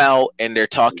they come out and they're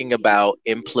talking about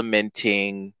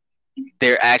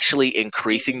they're actually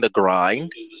increasing the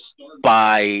grind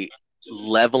by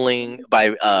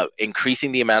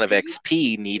increasing the amount of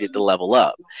XP needed to level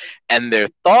up. And their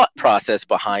thought process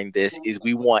behind this is,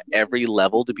 we want every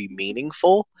level to be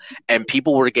meaningful, and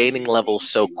people were gaining levels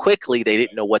so quickly they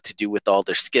didn't know what to do with all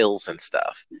their skills and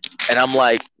stuff. And I'm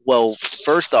like, well,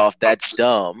 first off, that's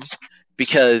dumb,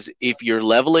 because if you're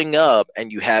leveling up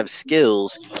and you have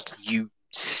skills, you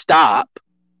stop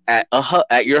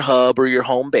at your hub or your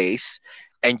home base,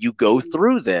 and you go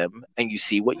through them and you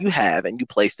see what you have and you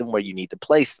place them where you need to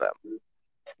place them.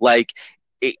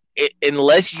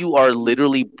 Unless you are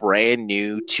literally brand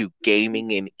new to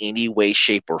gaming in any way,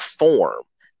 shape, or form,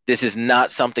 this is not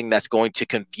something that's going to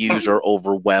confuse or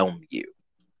overwhelm you.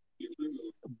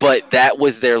 But that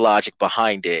was their logic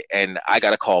behind it, and I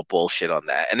gotta call bullshit on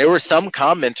that. And there were some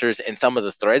commenters in some of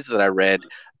the threads that I read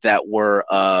that were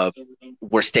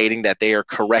stating that they are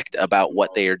correct about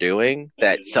what they are doing,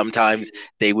 that sometimes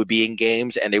they would be in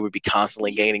games and they would be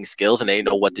constantly gaining skills and they didn't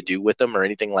know what to do with them or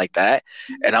anything like that.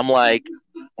 And I'm like,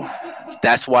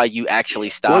 that's why you actually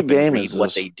stop and read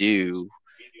what they do.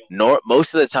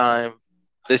 Most of the time,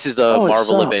 this is the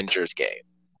Marvel Avengers game.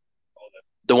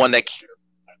 The one that...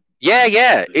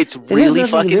 Yeah, it's really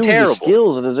fucking terrible.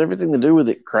 Skills, it has everything to do with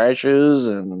it crashes,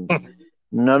 and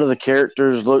none of the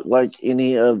characters look like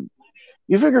any of...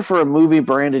 You figure for a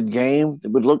movie-branded game, it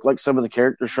would look like some of the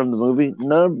characters from the movie.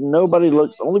 Nobody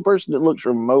looks... The only person that looks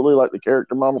remotely like the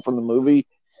character model from the movie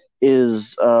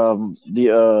is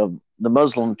the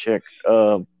Muslim chick,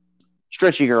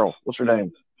 Stretchy Girl. What's her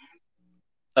name?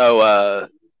 Oh,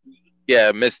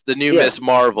 yeah, Miss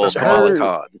Marvel, Kamala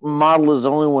Khan. Model is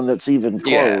the only one that's even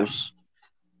close. Yeah.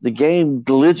 The game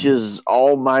glitches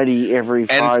almighty every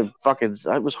 5 fucking...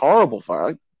 It was horrible.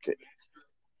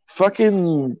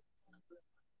 Fucking...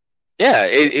 Yeah,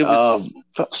 it was...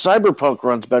 Cyberpunk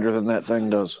runs better than that thing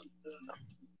does.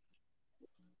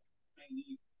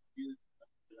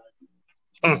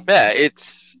 Yeah,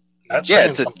 it's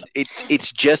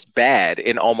just bad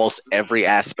in almost every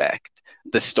aspect.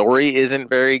 The story isn't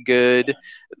very good.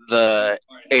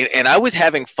 And I was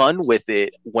having fun with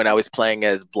it when I was playing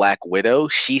as Black Widow.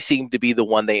 She seemed to be the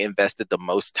one they invested the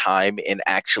most time in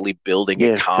actually building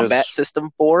a combat system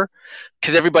for,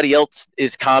 because everybody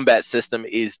else's combat system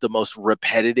is the most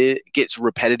repetitive, gets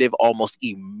repetitive almost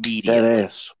immediately. That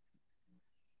ass.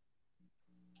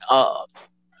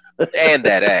 And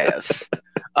that ass.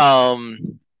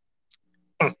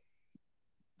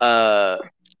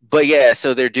 But yeah,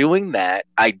 so they're doing that.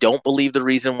 I don't believe the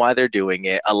reason why they're doing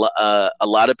it. A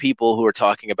lot of people who are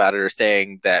talking about it are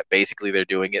saying that basically they're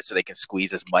doing it so they can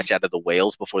squeeze as much out of the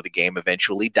whales before the game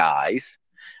eventually dies,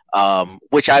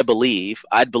 which I believe.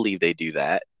 I'd believe they do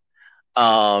that.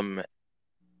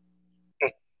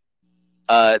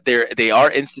 They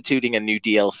are instituting a new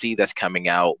DLC that's coming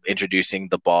out, introducing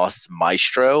the boss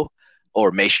Maestro,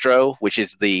 which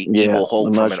is the evil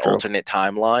Hulk from an alternate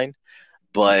timeline.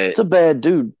 But it's a bad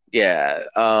dude. Yeah,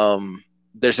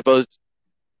 they're supposed...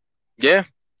 Yeah.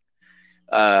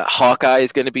 Hawkeye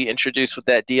is going to be introduced with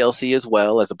that DLC as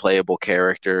well as a playable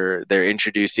character. They're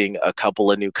introducing a couple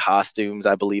of new costumes,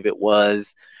 I believe it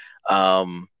was.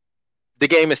 The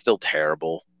game is still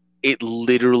terrible. It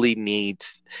literally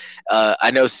needs...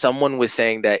 I know someone was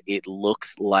saying that it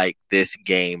looks like this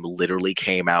game literally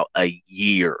came out a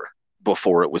year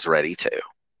before it was ready to.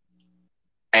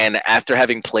 And after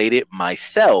having played it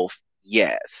myself,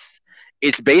 yes,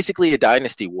 it's basically a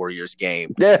Dynasty Warriors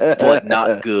game, but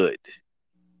not good.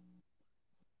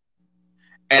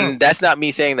 And that's not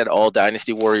me saying that all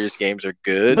Dynasty Warriors games are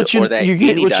good, or that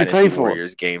any Dynasty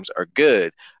Warriors games are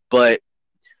good. But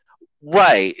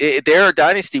there are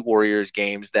Dynasty Warriors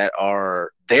games there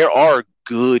are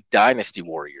good Dynasty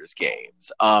Warriors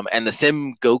games. And the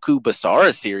Sim Goku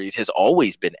Basara series has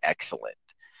always been excellent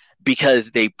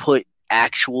because they put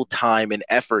actual time and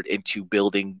effort into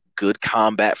building good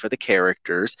combat for the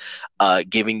characters,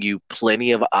 giving you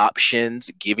plenty of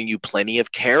options, giving you plenty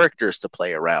of characters to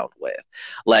play around with.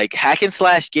 Like, hack and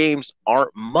slash games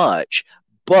aren't much,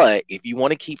 but if you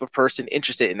want to keep a person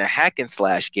interested in a hack and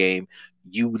slash game,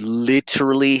 you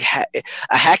literally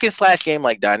a hack and slash game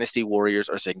like Dynasty Warriors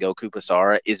or Sengoku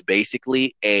Basara is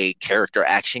basically a character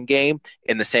action game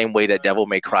in the same way that Devil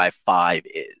May Cry 5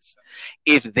 is.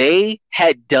 If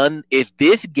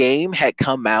this game had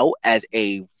come out as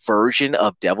a version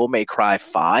of Devil May Cry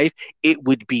 5, it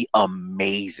would be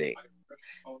amazing.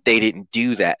 They didn't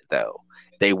do that though.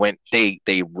 They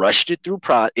rushed it through.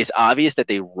 It's obvious that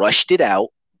they rushed it out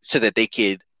so that they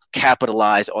could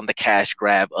capitalize on the cash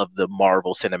grab of the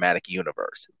Marvel Cinematic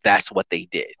Universe. That's what they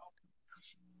did.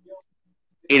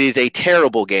 It is a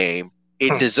terrible game.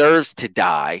 It deserves to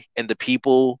die, and the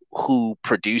people who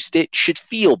produced it should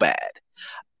feel bad.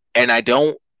 And I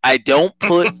don't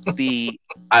put the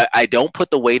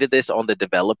weight of this on the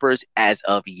developers as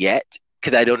of yet,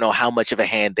 because I don't know how much of a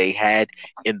hand they had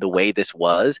in the way this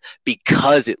was,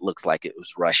 because it looks like it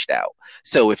was rushed out.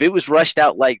 So if it was rushed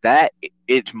out like that,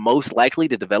 it's most likely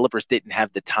the developers didn't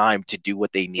have the time to do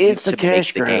what they needed to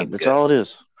make the game good. That's all it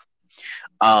is.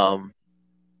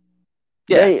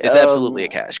 It's absolutely a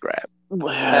cash grab.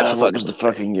 What was the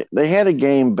fucking... They had a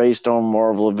game based on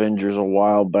Marvel Avengers a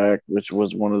while back, which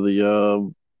was one of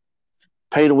the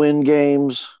pay-to-win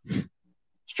games.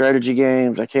 Strategy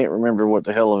games. I can't remember what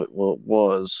the hell it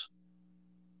was,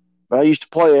 but I used to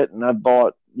play it, and I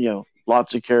bought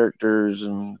lots of characters,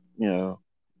 and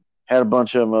had a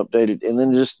bunch of them updated, and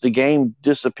then just the game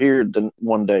disappeared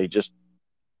one day, just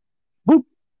boop,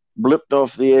 blipped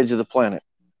off the edge of the planet.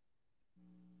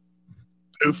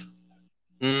 spoof?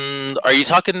 Are you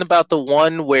talking about the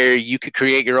one where you could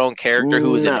create your own character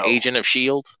who was an No. agent of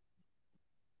S.H.I.E.L.D.?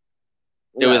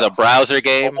 It No. was a browser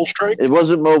game? Mobile Strike? It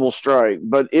wasn't Mobile Strike,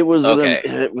 but it was. Okay.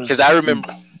 It was Because I remember.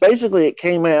 basically it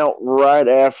came out right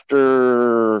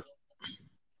after.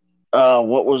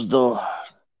 What was the?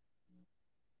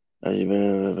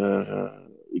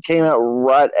 It came out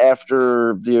right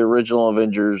after the original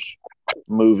Avengers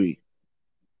movie.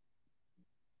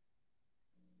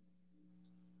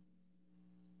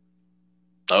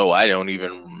 Oh, I don't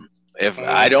even.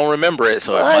 I don't remember it,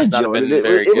 so it I must not have enjoyed been it.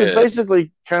 very It good. was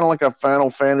basically kind of like a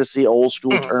Final Fantasy old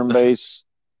school turn-based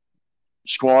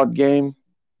squad game.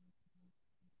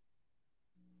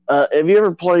 Have you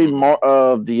ever played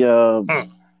the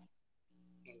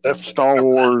Star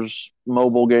Wars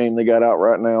mobile game they got out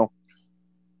right now?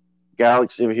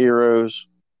 Galaxy of Heroes?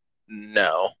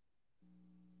 No.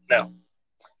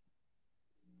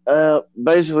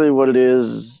 Basically what it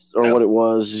is, or what it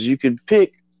was, is you could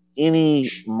pick any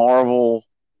Marvel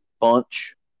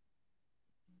bunch.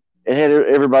 It had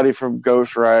everybody from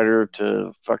Ghost Rider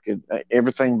to fucking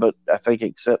everything, but I think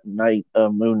except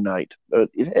Moon Knight. But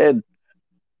it had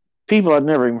people I'd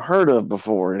never even heard of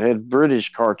before. It had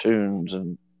British cartoons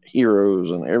and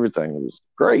heroes and everything. It was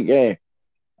a great game.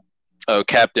 Oh,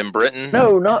 Captain Britain?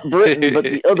 No, not Britain, but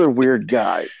the other weird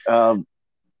guy.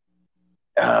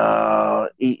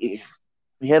 He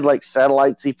had like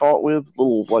satellites he fought with,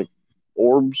 little like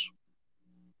orbs.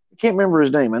 I can't remember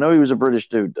his name. I know he was a British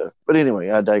dude though. But anyway,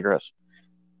 I digress.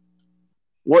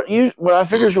 What I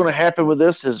figure is going to happen with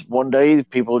this is one day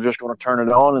people are just going to turn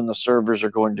it on and the servers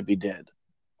are going to be dead.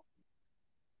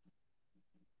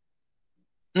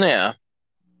 Yeah.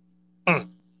 I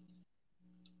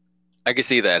can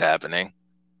see that happening.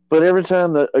 But every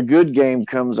time that a good game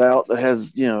comes out that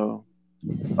has,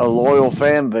 a loyal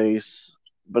fan base,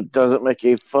 but doesn't make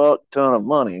a fuck ton of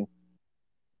money,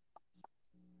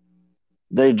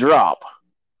 they drop.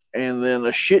 And then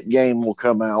a shit game will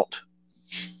come out.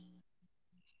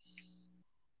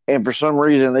 And for some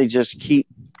reason, they just keep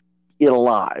it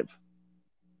alive.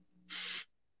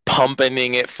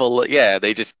 Pumping it full of,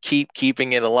 they just keep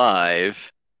keeping it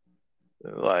alive.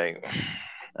 Like,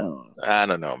 I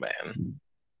don't know, man.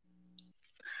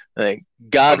 Like,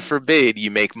 God forbid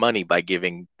you make money by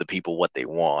giving the people what they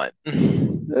want.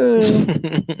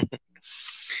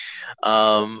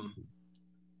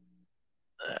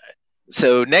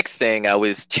 So next thing I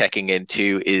was checking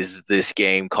into is this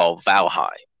game called Valheim.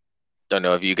 Don't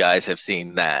know if you guys have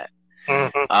seen that.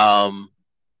 Mm-hmm.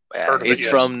 It's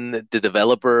from the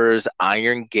developers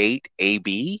Iron Gate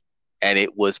AB, and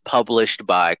it was published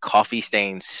by Coffee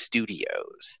Stain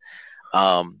Studios.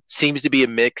 Seems to be a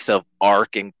mix of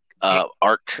Ark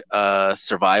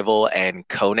Survival and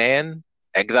Conan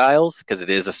Exiles, because it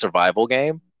is a survival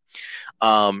game.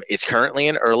 It's currently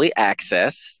in early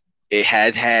access. It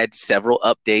has had several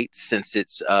updates since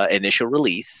its initial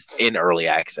release in early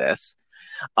access.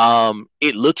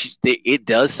 It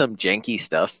does some janky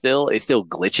stuff still. It still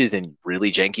glitches in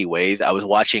really janky ways. I was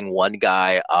watching one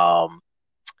guy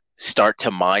start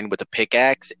to mine with a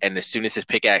pickaxe, and as soon as his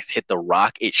pickaxe hit the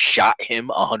rock, it shot him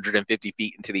 150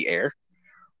 feet into the air.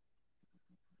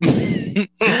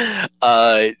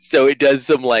 So it does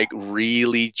some like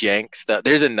really jank stuff.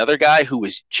 There's another guy who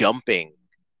was jumping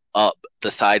up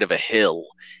the side of a hill,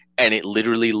 and it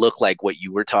literally looked like what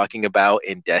you were talking about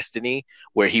in Destiny,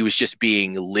 where he was just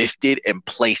being lifted and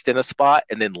placed in a spot,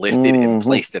 and then lifted and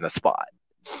placed in a spot.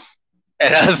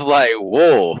 And I was like,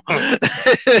 whoa.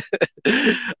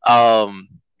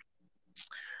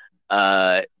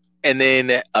 And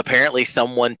then apparently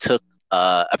someone took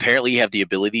apparently you have the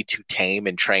ability to tame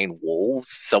and train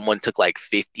wolves. Someone took like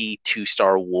 50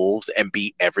 2-star wolves and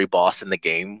beat every boss in the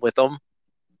game with them.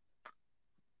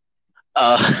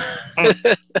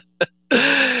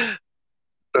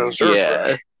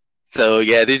 So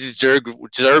this is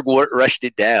Zerg rushed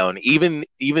it down. Even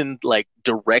like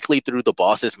directly through the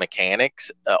boss's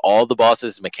mechanics. All the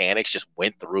boss's mechanics just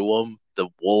went through them. The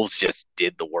wolves just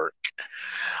did the work.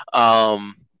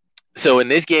 So in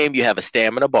this game, you have a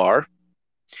stamina bar.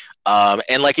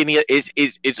 And like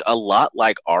it's a lot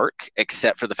like Ark,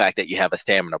 except for the fact that you have a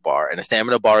stamina bar, and a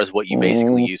stamina bar is what you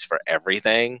basically use for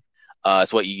everything.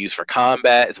 It's what you use for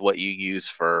combat. It's what you use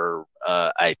for,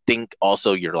 I think,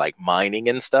 also your like mining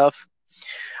and stuff.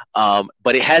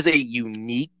 But it has a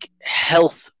unique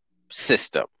health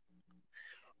system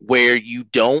where you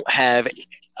don't have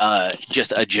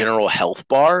just a general health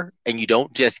bar, and you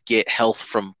don't just get health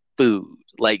from food.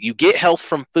 Like, you get health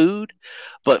from food,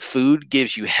 but food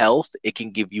gives you health. It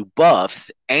can give you buffs,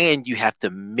 and you have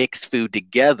to mix food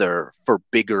together for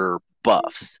bigger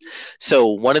buffs. So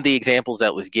one of the examples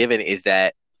that was given is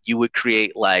that you would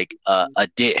create like a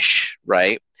dish,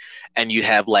 right? And you'd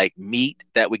have like meat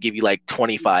that would give you like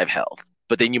 25 health,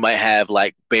 but then you might have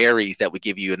like berries that would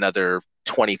give you another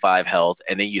 25 health,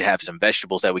 and then you'd have some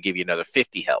vegetables that would give you another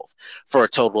 50 health for a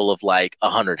total of like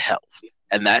 100 health.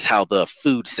 And that's how the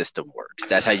food system works.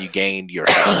 That's how you gain your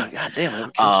health. God damn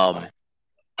it.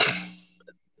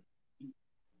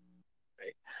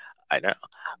 I know.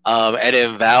 And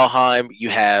in Valheim,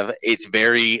 it's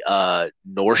very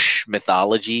Norse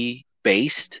mythology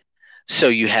based. So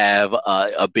you have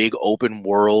a big open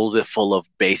world full of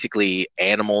basically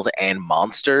animals and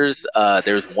monsters.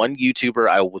 There's one YouTuber,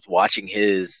 I was watching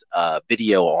his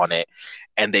video on it,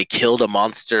 and they killed a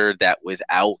monster that was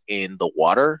out in the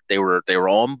water. They were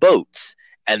on boats,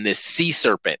 and this sea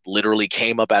serpent literally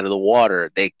came up out of the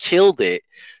water. They killed it,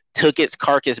 took its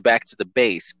carcass back to the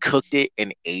base, cooked it,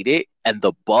 and ate it. And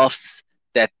the buffs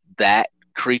that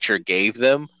creature gave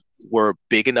them were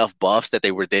big enough buffs that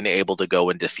they were then able to go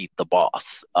and defeat the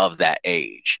boss of that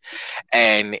age.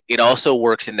 And it also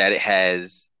works in that it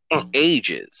has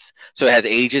ages. So it has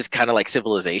ages kind of like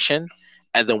Civilization.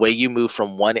 And the way you move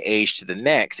from one age to the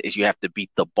next is you have to beat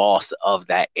the boss of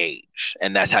that age.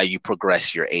 And that's how you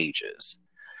progress your ages.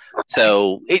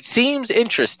 So it seems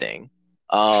interesting.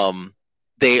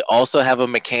 They also have a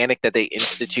mechanic that they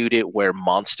instituted where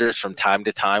monsters from time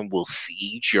to time will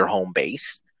siege your home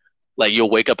base. Like you'll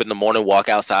wake up in the morning, walk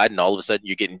outside, and all of a sudden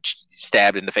you're getting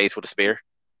stabbed in the face with a spear.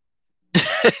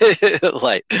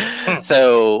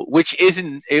 Which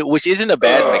isn't a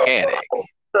bad mechanic.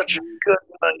 Such a good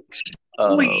night's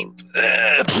sleep.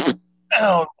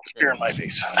 Spear in my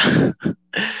face.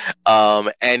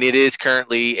 And it is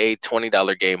currently a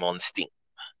 $20 game on Steam.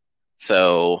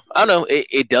 So I don't know.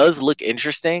 It does look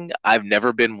interesting. I've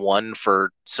never been one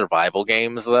for survival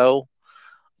games though.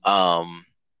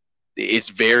 It's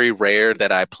very rare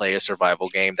that I play a survival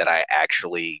game that I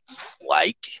actually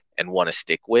like and want to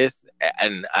stick with.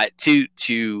 And I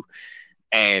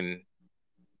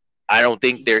don't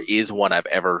think there is one I've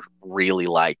ever really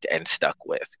liked and stuck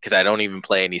with, because I don't even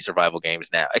play any survival games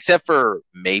now, except for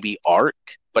maybe Ark,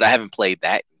 but I haven't played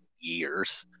that in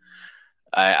years.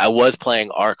 I was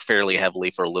playing Ark fairly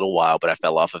heavily for a little while, but I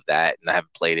fell off of that, and I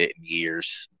haven't played it in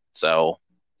years. So,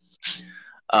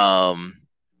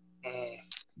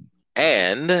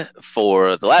 and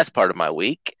for the last part of my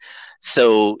week,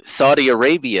 so Saudi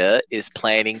Arabia is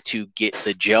planning to get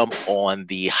the jump on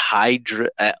the hydrogen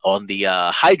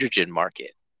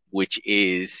market, which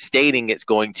is stating it's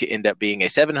going to end up being a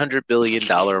 $700 billion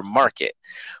market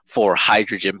for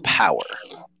hydrogen power.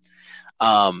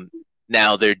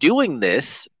 Now, they're doing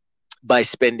this by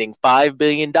spending $5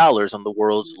 billion on the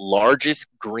world's largest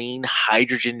green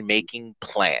hydrogen making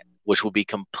plant, which will be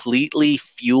completely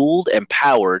fueled and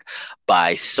powered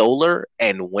by solar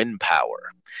and wind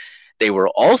power. They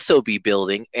will also be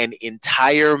building an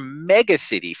entire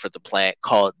megacity for the plant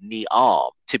called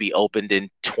Neom to be opened in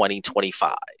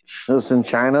 2025. This in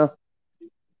China?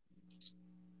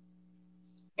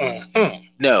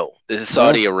 No, this is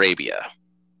Saudi Arabia.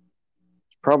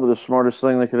 Probably the smartest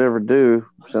thing they could ever do,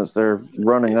 since they're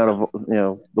running out of,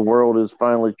 the world is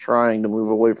finally trying to move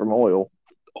away from oil.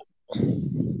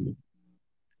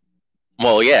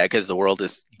 Well, yeah, because the world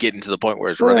is getting to the point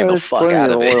where it's running the fuck out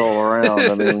of it. Oil around.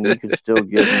 I mean, you can still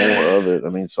get more of it. I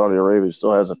mean, Saudi Arabia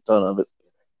still has a ton of it,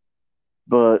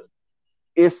 but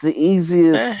it's the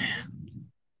easiest.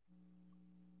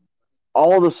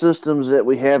 All the systems that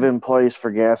we have in place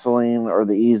for gasoline are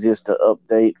the easiest to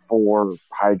update for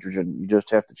hydrogen. You just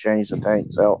have to change the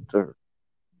tanks out to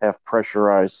have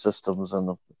pressurized systems, and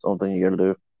that's the only thing you got to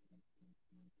do.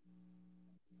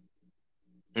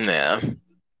 Yeah.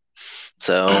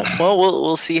 So, well,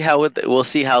 we'll see how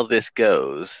this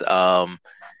goes.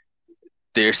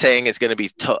 They're saying it's going to be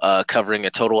covering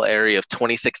a total area of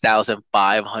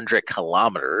 26,500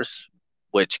 kilometers,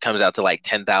 which comes out to like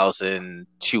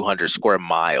 10,200 square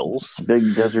miles.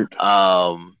 Big desert.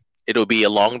 It'll be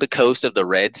along the coast of the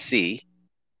Red Sea.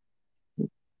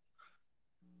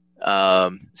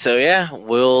 So yeah,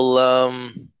 we'll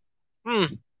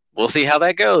see how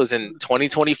that goes in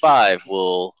 2025.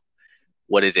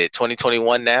 What is it?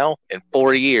 2021 now? In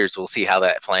 4 years, we'll see how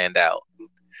that planned out.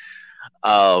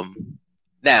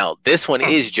 Now, this one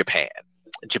is Japan.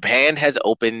 Japan has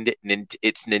opened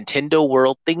its Nintendo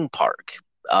World theme park.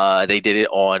 They did it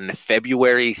on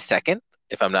February 2nd,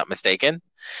 if I'm not mistaken.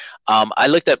 I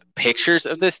looked up pictures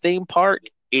of this theme park.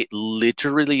 It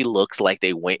literally looks like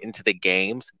they went into the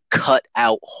games, cut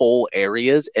out whole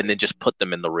areas, and then just put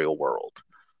them in the real world.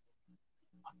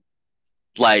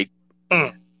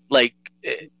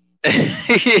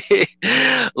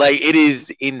 Like, it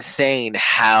is insane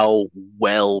how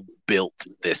well built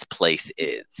this place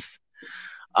is.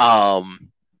 Um,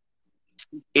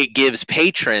 it gives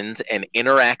patrons an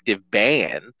interactive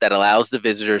band that allows the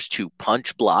visitors to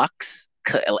punch blocks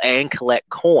and collect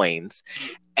coins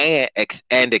and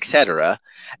etc.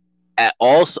 At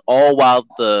all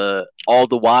the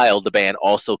while the band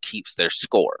also keeps their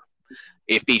score.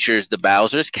 It features the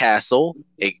Bowser's Castle.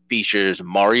 It features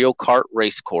Mario Kart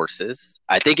race courses.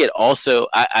 I think it also.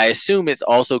 I assume it's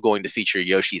also going to feature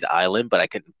Yoshi's Island, but I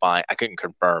couldn't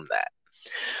confirm that.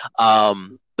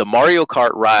 The Mario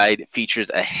Kart ride features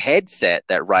a headset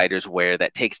that riders wear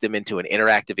that takes them into an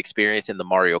interactive experience in the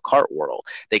Mario Kart world.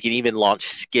 They can even launch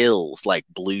skills like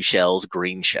blue shells,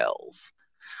 green shells.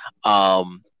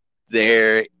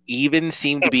 There even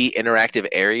seem to be interactive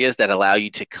areas that allow you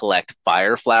to collect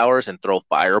fire flowers and throw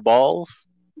fireballs.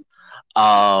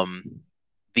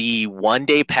 The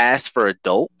 1-day pass for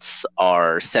adults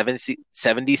are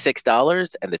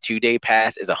 $76, and the 2-day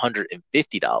pass is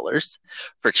 $150.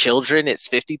 For children, it's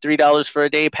 $53 for a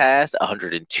day pass,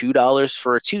 $102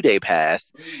 for a 2-day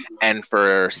pass, and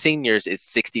for seniors,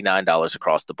 it's $69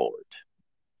 across the board,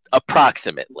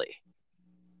 approximately.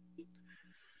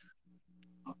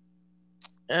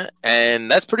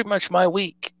 And that's pretty much my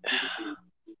week.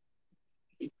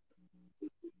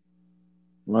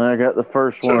 Well, I got the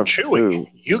first one of Chewy, two.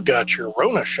 You got your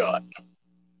Rona shot.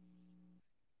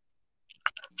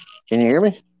 Can you hear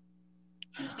me?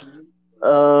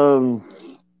 How'd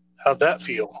that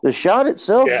feel? The shot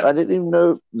itself, Yeah. I didn't even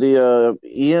know the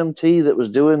EMT that was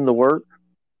doing the work.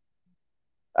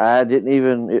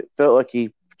 It felt like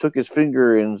he took his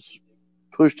finger and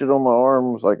pushed it on my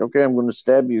arm. Was like, okay, I'm going to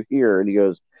stab you here. And he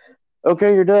goes,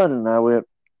 okay, you're done. And I went,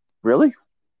 really?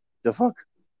 The fuck?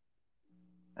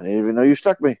 I didn't even know you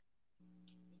stuck me.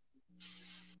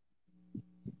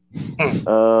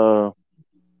 I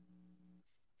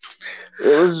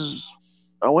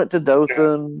went to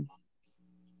Dothan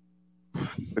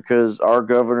because our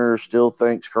governor still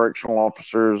thinks correctional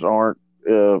officers aren't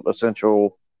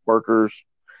essential workers.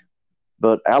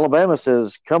 But Alabama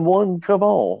says, come one, come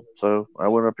all. So I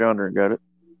went up yonder and got it.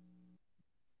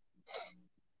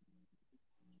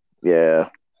 Yeah,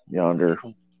 yonder.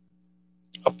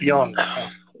 Up yonder.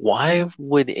 Why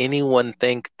would anyone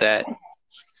think that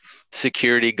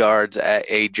security guards at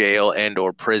a jail and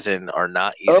or prison are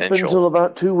not essential? Up until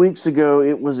about 2 weeks ago,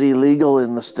 it was illegal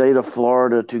in the state of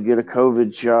Florida to get a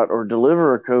COVID shot or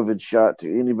deliver a COVID shot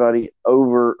to anybody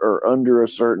over or under a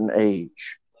certain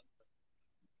age.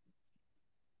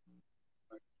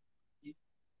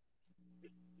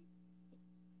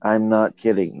 I'm not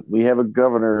kidding. We have a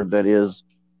governor that is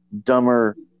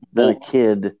dumber than a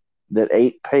kid that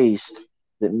ate paste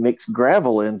that mixed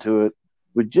gravel into it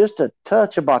with just a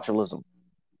touch of botulism.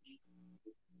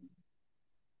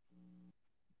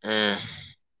 Well,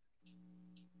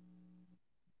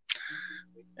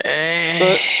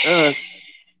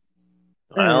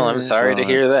 I'm sorry to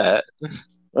hear that.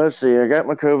 Let's see. I got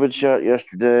my COVID shot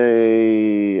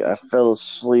yesterday. I fell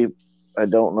asleep. I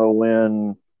don't know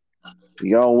when.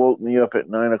 Y'all woke me up at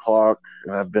 9 o'clock,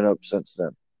 and I've been up since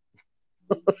then.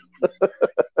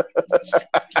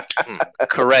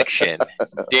 Correction.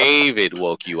 David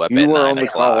woke you up you at 9 o'clock. You were o'clock. on the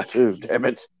call, too, damn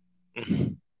it.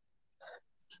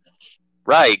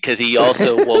 Right, because he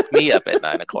also woke me up at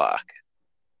 9 o'clock.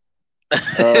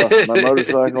 My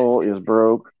motorcycle is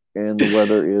broke, and the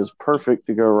weather is perfect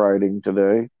to go riding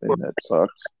today, and that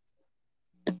sucks.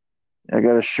 I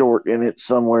got a short in it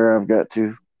somewhere I've got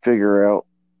to figure out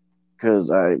because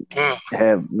I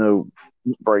have no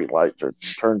brake lights or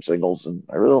turn signals, and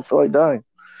I really don't feel like dying.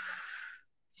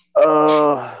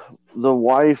 The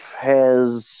wife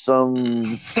has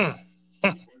some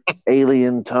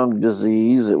alien tongue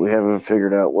disease that we haven't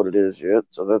figured out what it is yet,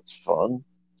 so that's fun.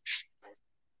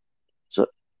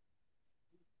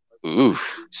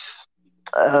 Oof.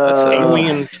 That's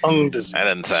alien tongue disease. That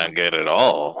doesn't sound good at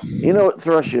all. You know what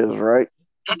thrush is, right?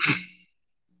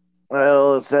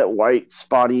 Well, it's that white,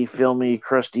 spotty, filmy,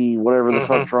 crusty, whatever the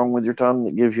fuck's wrong with your tongue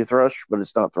that gives you thrush, but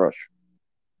it's not thrush.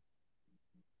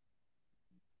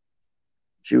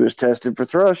 She was tested for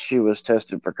thrush. She was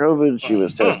tested for COVID. She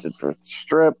was tested for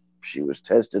strep. She was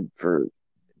tested for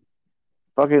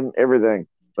fucking everything,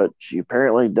 but she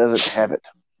apparently doesn't have it.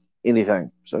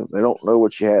 Anything. So they don't know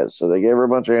what she has. So they gave her a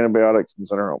bunch of antibiotics and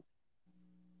sent her home.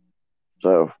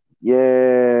 So,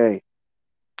 yay.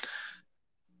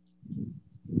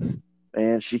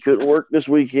 And she couldn't work this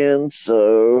weekend,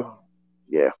 so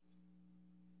yeah.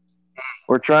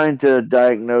 We're trying to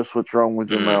diagnose what's wrong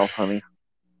with your mouth, honey.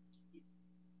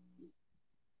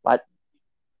 What?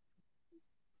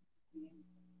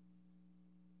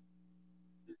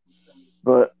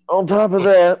 But on top of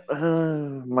that,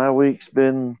 my week's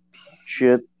been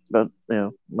shit. But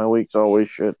my week's always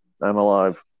shit. I'm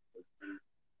alive.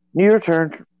 Your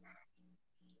turn.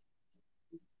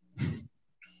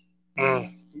 Yeah.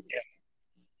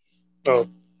 Oh,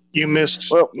 you missed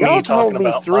Well, y'all me talking told me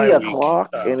about 3 my o'clock,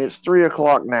 week. and it's 3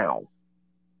 o'clock now.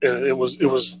 It was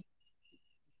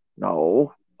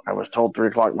No, I was told 3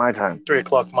 o'clock my time. 3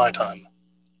 o'clock my time.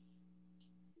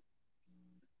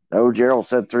 No, Gerald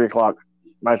said 3 o'clock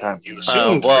my time. You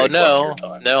assumed 3 o'clock your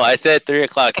time. No, I said 3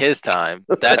 o'clock his time.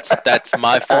 That's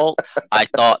my fault. I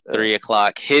thought 3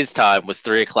 o'clock his time was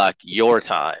 3 o'clock your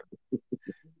time.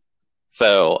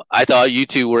 So I thought you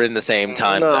two were in the same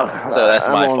time zone. So that's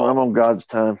my fault. I'm on God's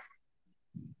time.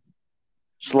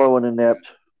 Slow and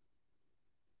inept.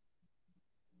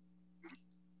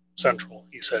 Central,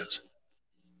 he says.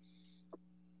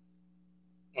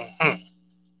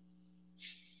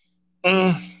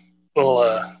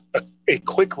 Well, a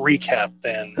quick recap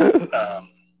then.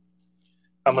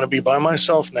 I'm going to be by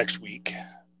myself next week.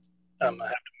 I'm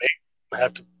going to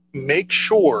have to make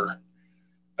sure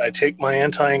I take my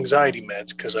anti-anxiety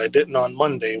meds because I didn't on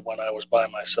Monday when I was by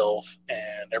myself,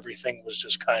 and everything was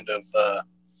just kind of,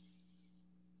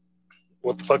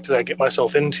 what the fuck did I get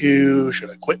myself into?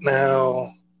 Should I quit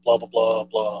now? Blah blah blah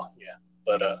blah. Yeah,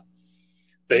 but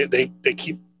they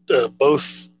keep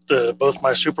both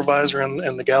my supervisor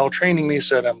and the gal training me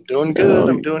said I'm doing good.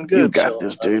 I'm doing good. You got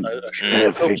this, dude. I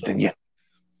have faith in you.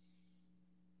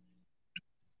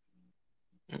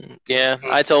 Yeah,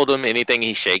 I told him anything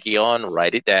he's shaky on,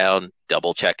 write it down,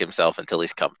 double check himself until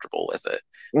he's comfortable with it.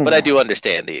 But I do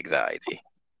understand the anxiety.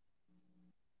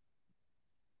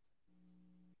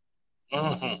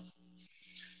 Mm-hmm.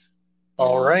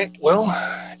 All right. Well,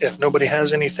 if nobody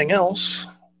has anything else,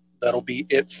 that'll be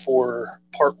it for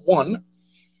part 1.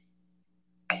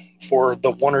 For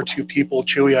the 1 or 2 people,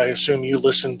 Chewy, I assume you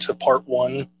listened to part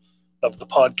 1 of the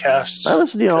podcast. I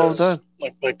listen to you all the time.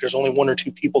 Like there's only 1 or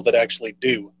 2 people that actually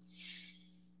do,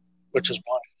 which is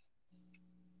why.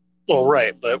 Well,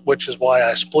 right, but which is why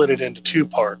I split it into 2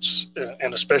 parts,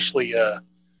 and especially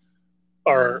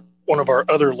one of our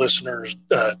other listeners,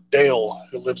 Dale,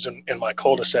 who lives in my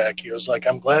cul-de-sac. He was like,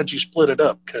 "I'm glad you split it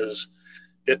up because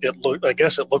I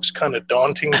guess it looks kind of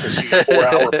daunting to see a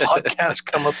 4-hour podcast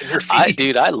come up in your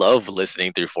feed." I love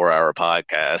listening through 4-hour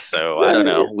podcasts. So I don't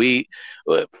know.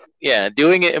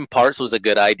 Doing it in parts was a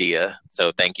good idea.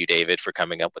 So thank you, David, for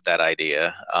coming up with that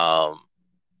idea.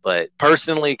 But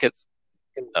personally, go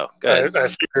ahead. I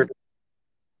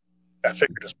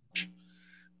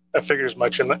figured as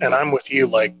much. And I'm with you.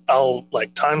 Like I'll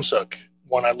time suck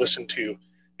when I listen to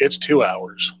it's 2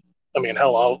 hours. I mean,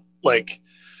 hell, I'll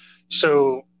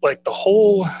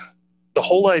the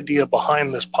whole idea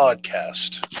behind this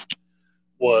podcast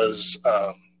was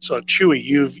so Chewy,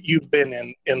 you've been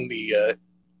in the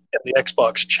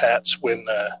Xbox chats when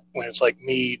it's like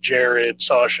me, Jared,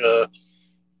 Sasha,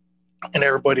 and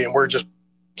everybody, and we're just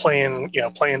playing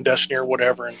Destiny or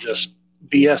whatever, and just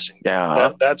BSing.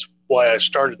 Yeah, that's why I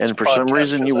started. This and for some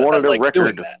reason, you wanted a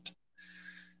record.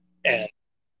 That.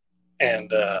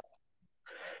 And a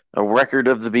record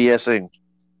of the BSing,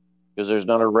 because there's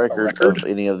not a record of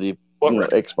any of the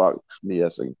Xbox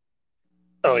BSing.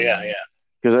 Oh yeah.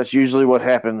 Because that's usually what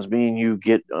happens. Me and you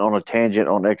get on a tangent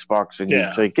on Xbox, and you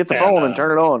say, "Get the phone and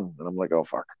turn it on," and I'm like, "Oh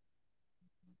fuck."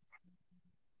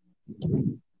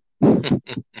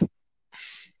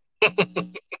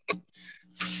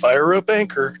 Fire up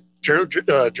Anchor.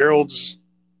 Gerald's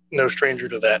no stranger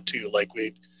to that too. Like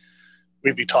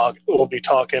we'll be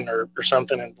talking or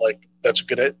something, and like that's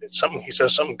good. Something he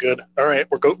says something good. All right,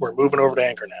 we're moving over to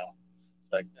Anchor now.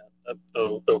 Like,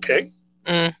 okay.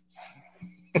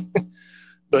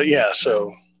 But yeah,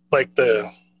 so like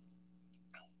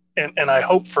and I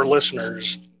hope for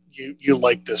listeners you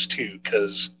like this too,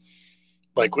 because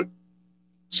like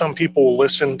some people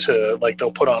listen to, like, they'll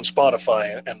put on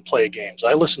Spotify and play games.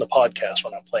 I listen to podcasts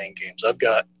when I'm playing games. I've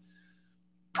got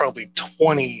probably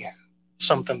 20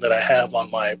 something that I have on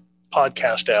my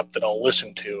podcast app that I'll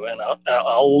listen to, and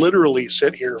I'll literally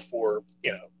sit here for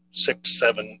 6,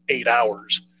 7, 8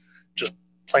 hours just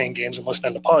playing games and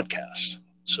listening to podcasts.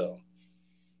 So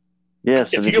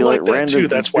yes, if you like that too,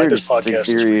 that's why this podcast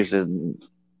is free. And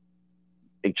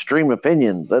extreme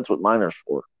opinions, that's what mine are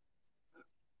for.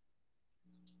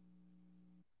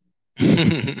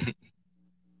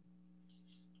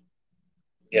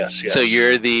 Yes. So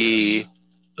you're the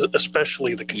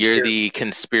especially the you're the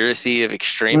conspiracy of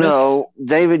extremists. No,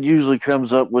 David usually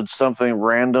comes up with something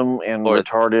random and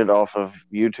retarded off of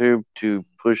YouTube to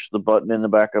push the button in the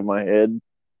back of my head.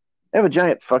 I have a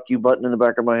giant "fuck you" button in the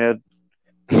back of my head.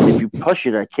 If you push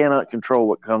it, I cannot control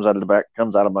what comes out of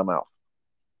my mouth.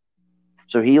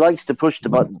 So he likes to push the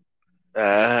button.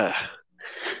 I'm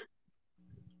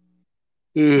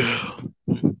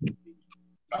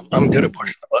good at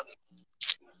pushing the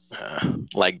button.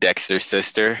 Like Dexter's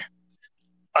sister.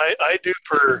 I do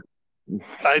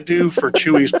for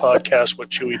Chewy's podcast what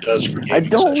Chewy does for gaming I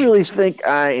don't sessions. really think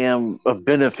I am a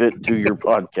benefit to your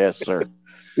podcast, sir.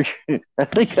 I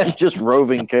think I'm just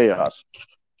roving chaos.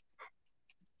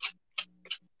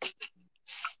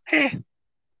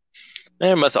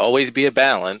 There must always be a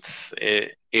balance.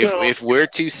 If we're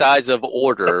two sides of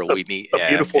order, we need a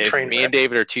beautiful if train me wreck. and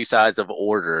David are two sides of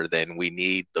order, then we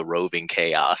need the roving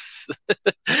chaos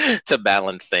to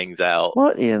balance things out.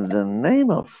 What in the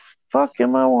name of fuck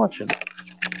am I watching?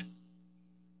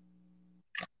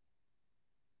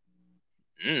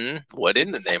 What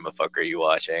in the name of fuck are you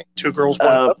watching? Two Girls, One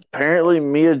Cup. Apparently,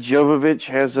 Mia Jovovich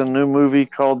has a new movie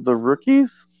called The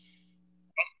Rookies.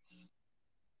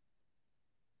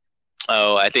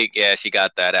 Oh, I think she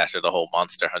got that after the whole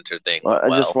Monster Hunter thing. I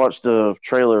just watched a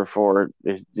trailer for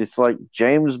it. It's like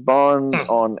James Bond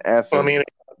on acid. Well, I mean,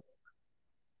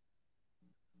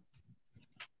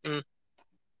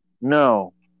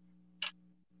 No.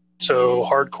 So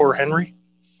Hardcore Henry.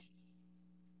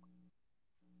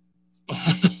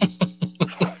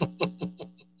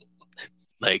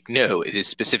 Like, no, it is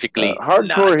specifically Hardcore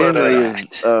not Henry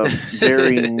that. is a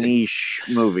very niche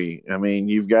movie. I mean,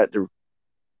 you've got to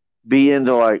be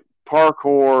into like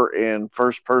parkour and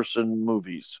first person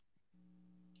movies.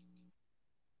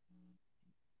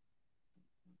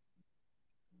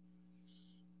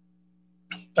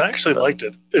 I actually liked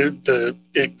it.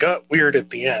 It got weird at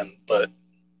the end, but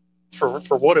for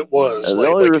what it was, The like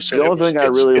only you said, thing I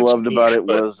really loved about it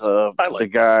was like the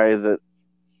guy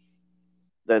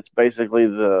that's basically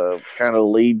the kind of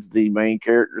leads the main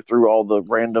character through all the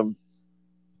random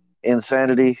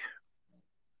insanity.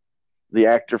 The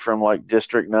actor from like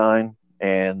District 9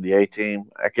 and the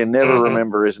A-Team. I can never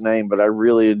remember his name, but I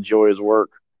really enjoy his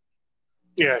work.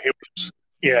 Yeah, it was.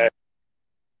 Yeah.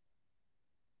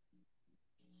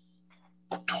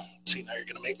 See, now you're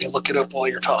gonna make me look it up while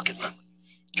you're talking,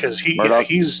 because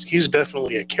he's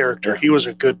definitely a character. He was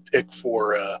a good pick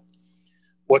for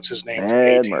what's his name?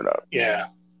 Ed Murdoch. Yeah.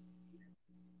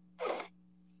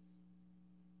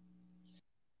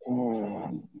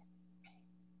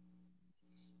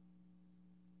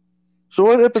 So,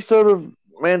 what episode of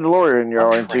Mandalorian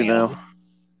y'all into now?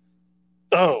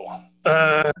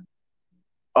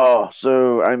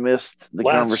 So I missed the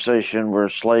conversation where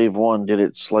Slave One did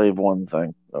its Slave One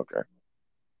thing. Okay.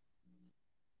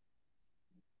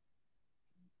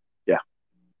 Yeah.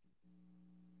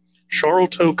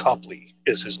 Sharlto Copley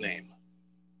is his name.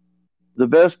 The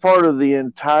best part of the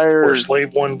entire where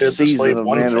Slave One did the Slave of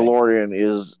One Mandalorian thing.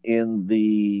 Is in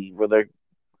the where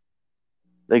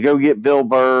they go get Bill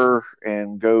Burr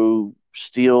and go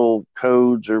steal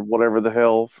codes or whatever the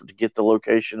hell to get the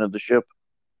location of the ship.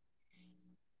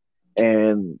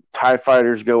 And TIE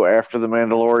fighters go after the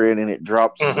Mandalorian and it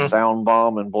drops the sound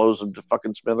bomb and blows them to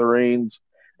fucking smithereens.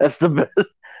 That's the best.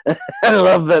 I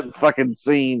love that fucking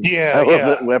scene. Yeah, I love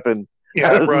that weapon.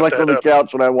 Yeah, I was like on the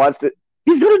couch when I watched it.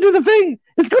 He's going to do the thing.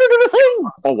 It's going to do the thing.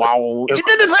 Oh, wow. He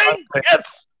did the thing.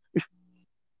 Yes.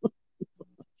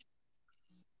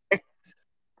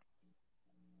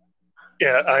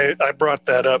 Yeah, I brought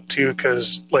that up too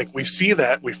because like we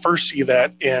first see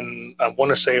that in I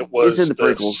want to say it was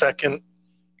the second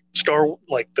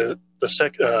the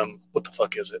second what the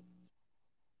fuck is it?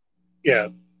 Yeah,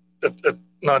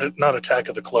 not Attack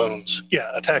of the Clones.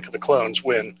 Yeah, Attack of the Clones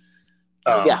when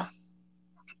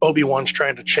Obi-Wan's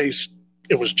trying to chase.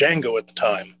 It was Jango at the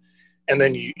time, and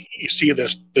then you see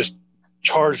this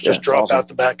charge just drop out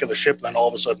the back of the ship, and then all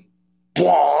of a sudden,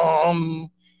 boom!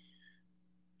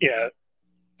 Yeah.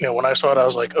 You know, when I saw it, I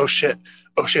was like, "Oh shit!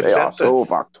 Is that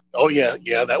fucked?" Oh yeah,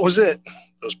 that was it.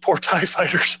 Those poor TIE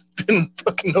fighters didn't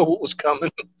fucking know what was coming.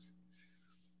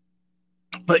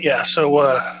 But yeah, so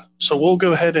we'll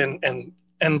go ahead and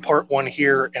end part 1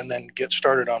 here, and then get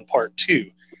started on part 2,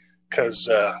 because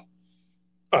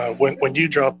when you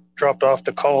dropped off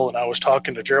the call, and I was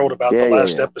talking to Gerald about the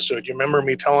last episode, you remember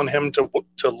me telling him to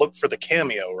look for the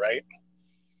cameo, right?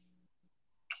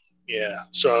 Yeah.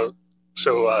 So.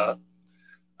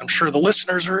 I'm sure the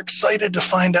listeners are excited to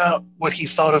find out what he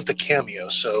thought of the cameo.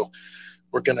 So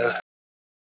we're gonna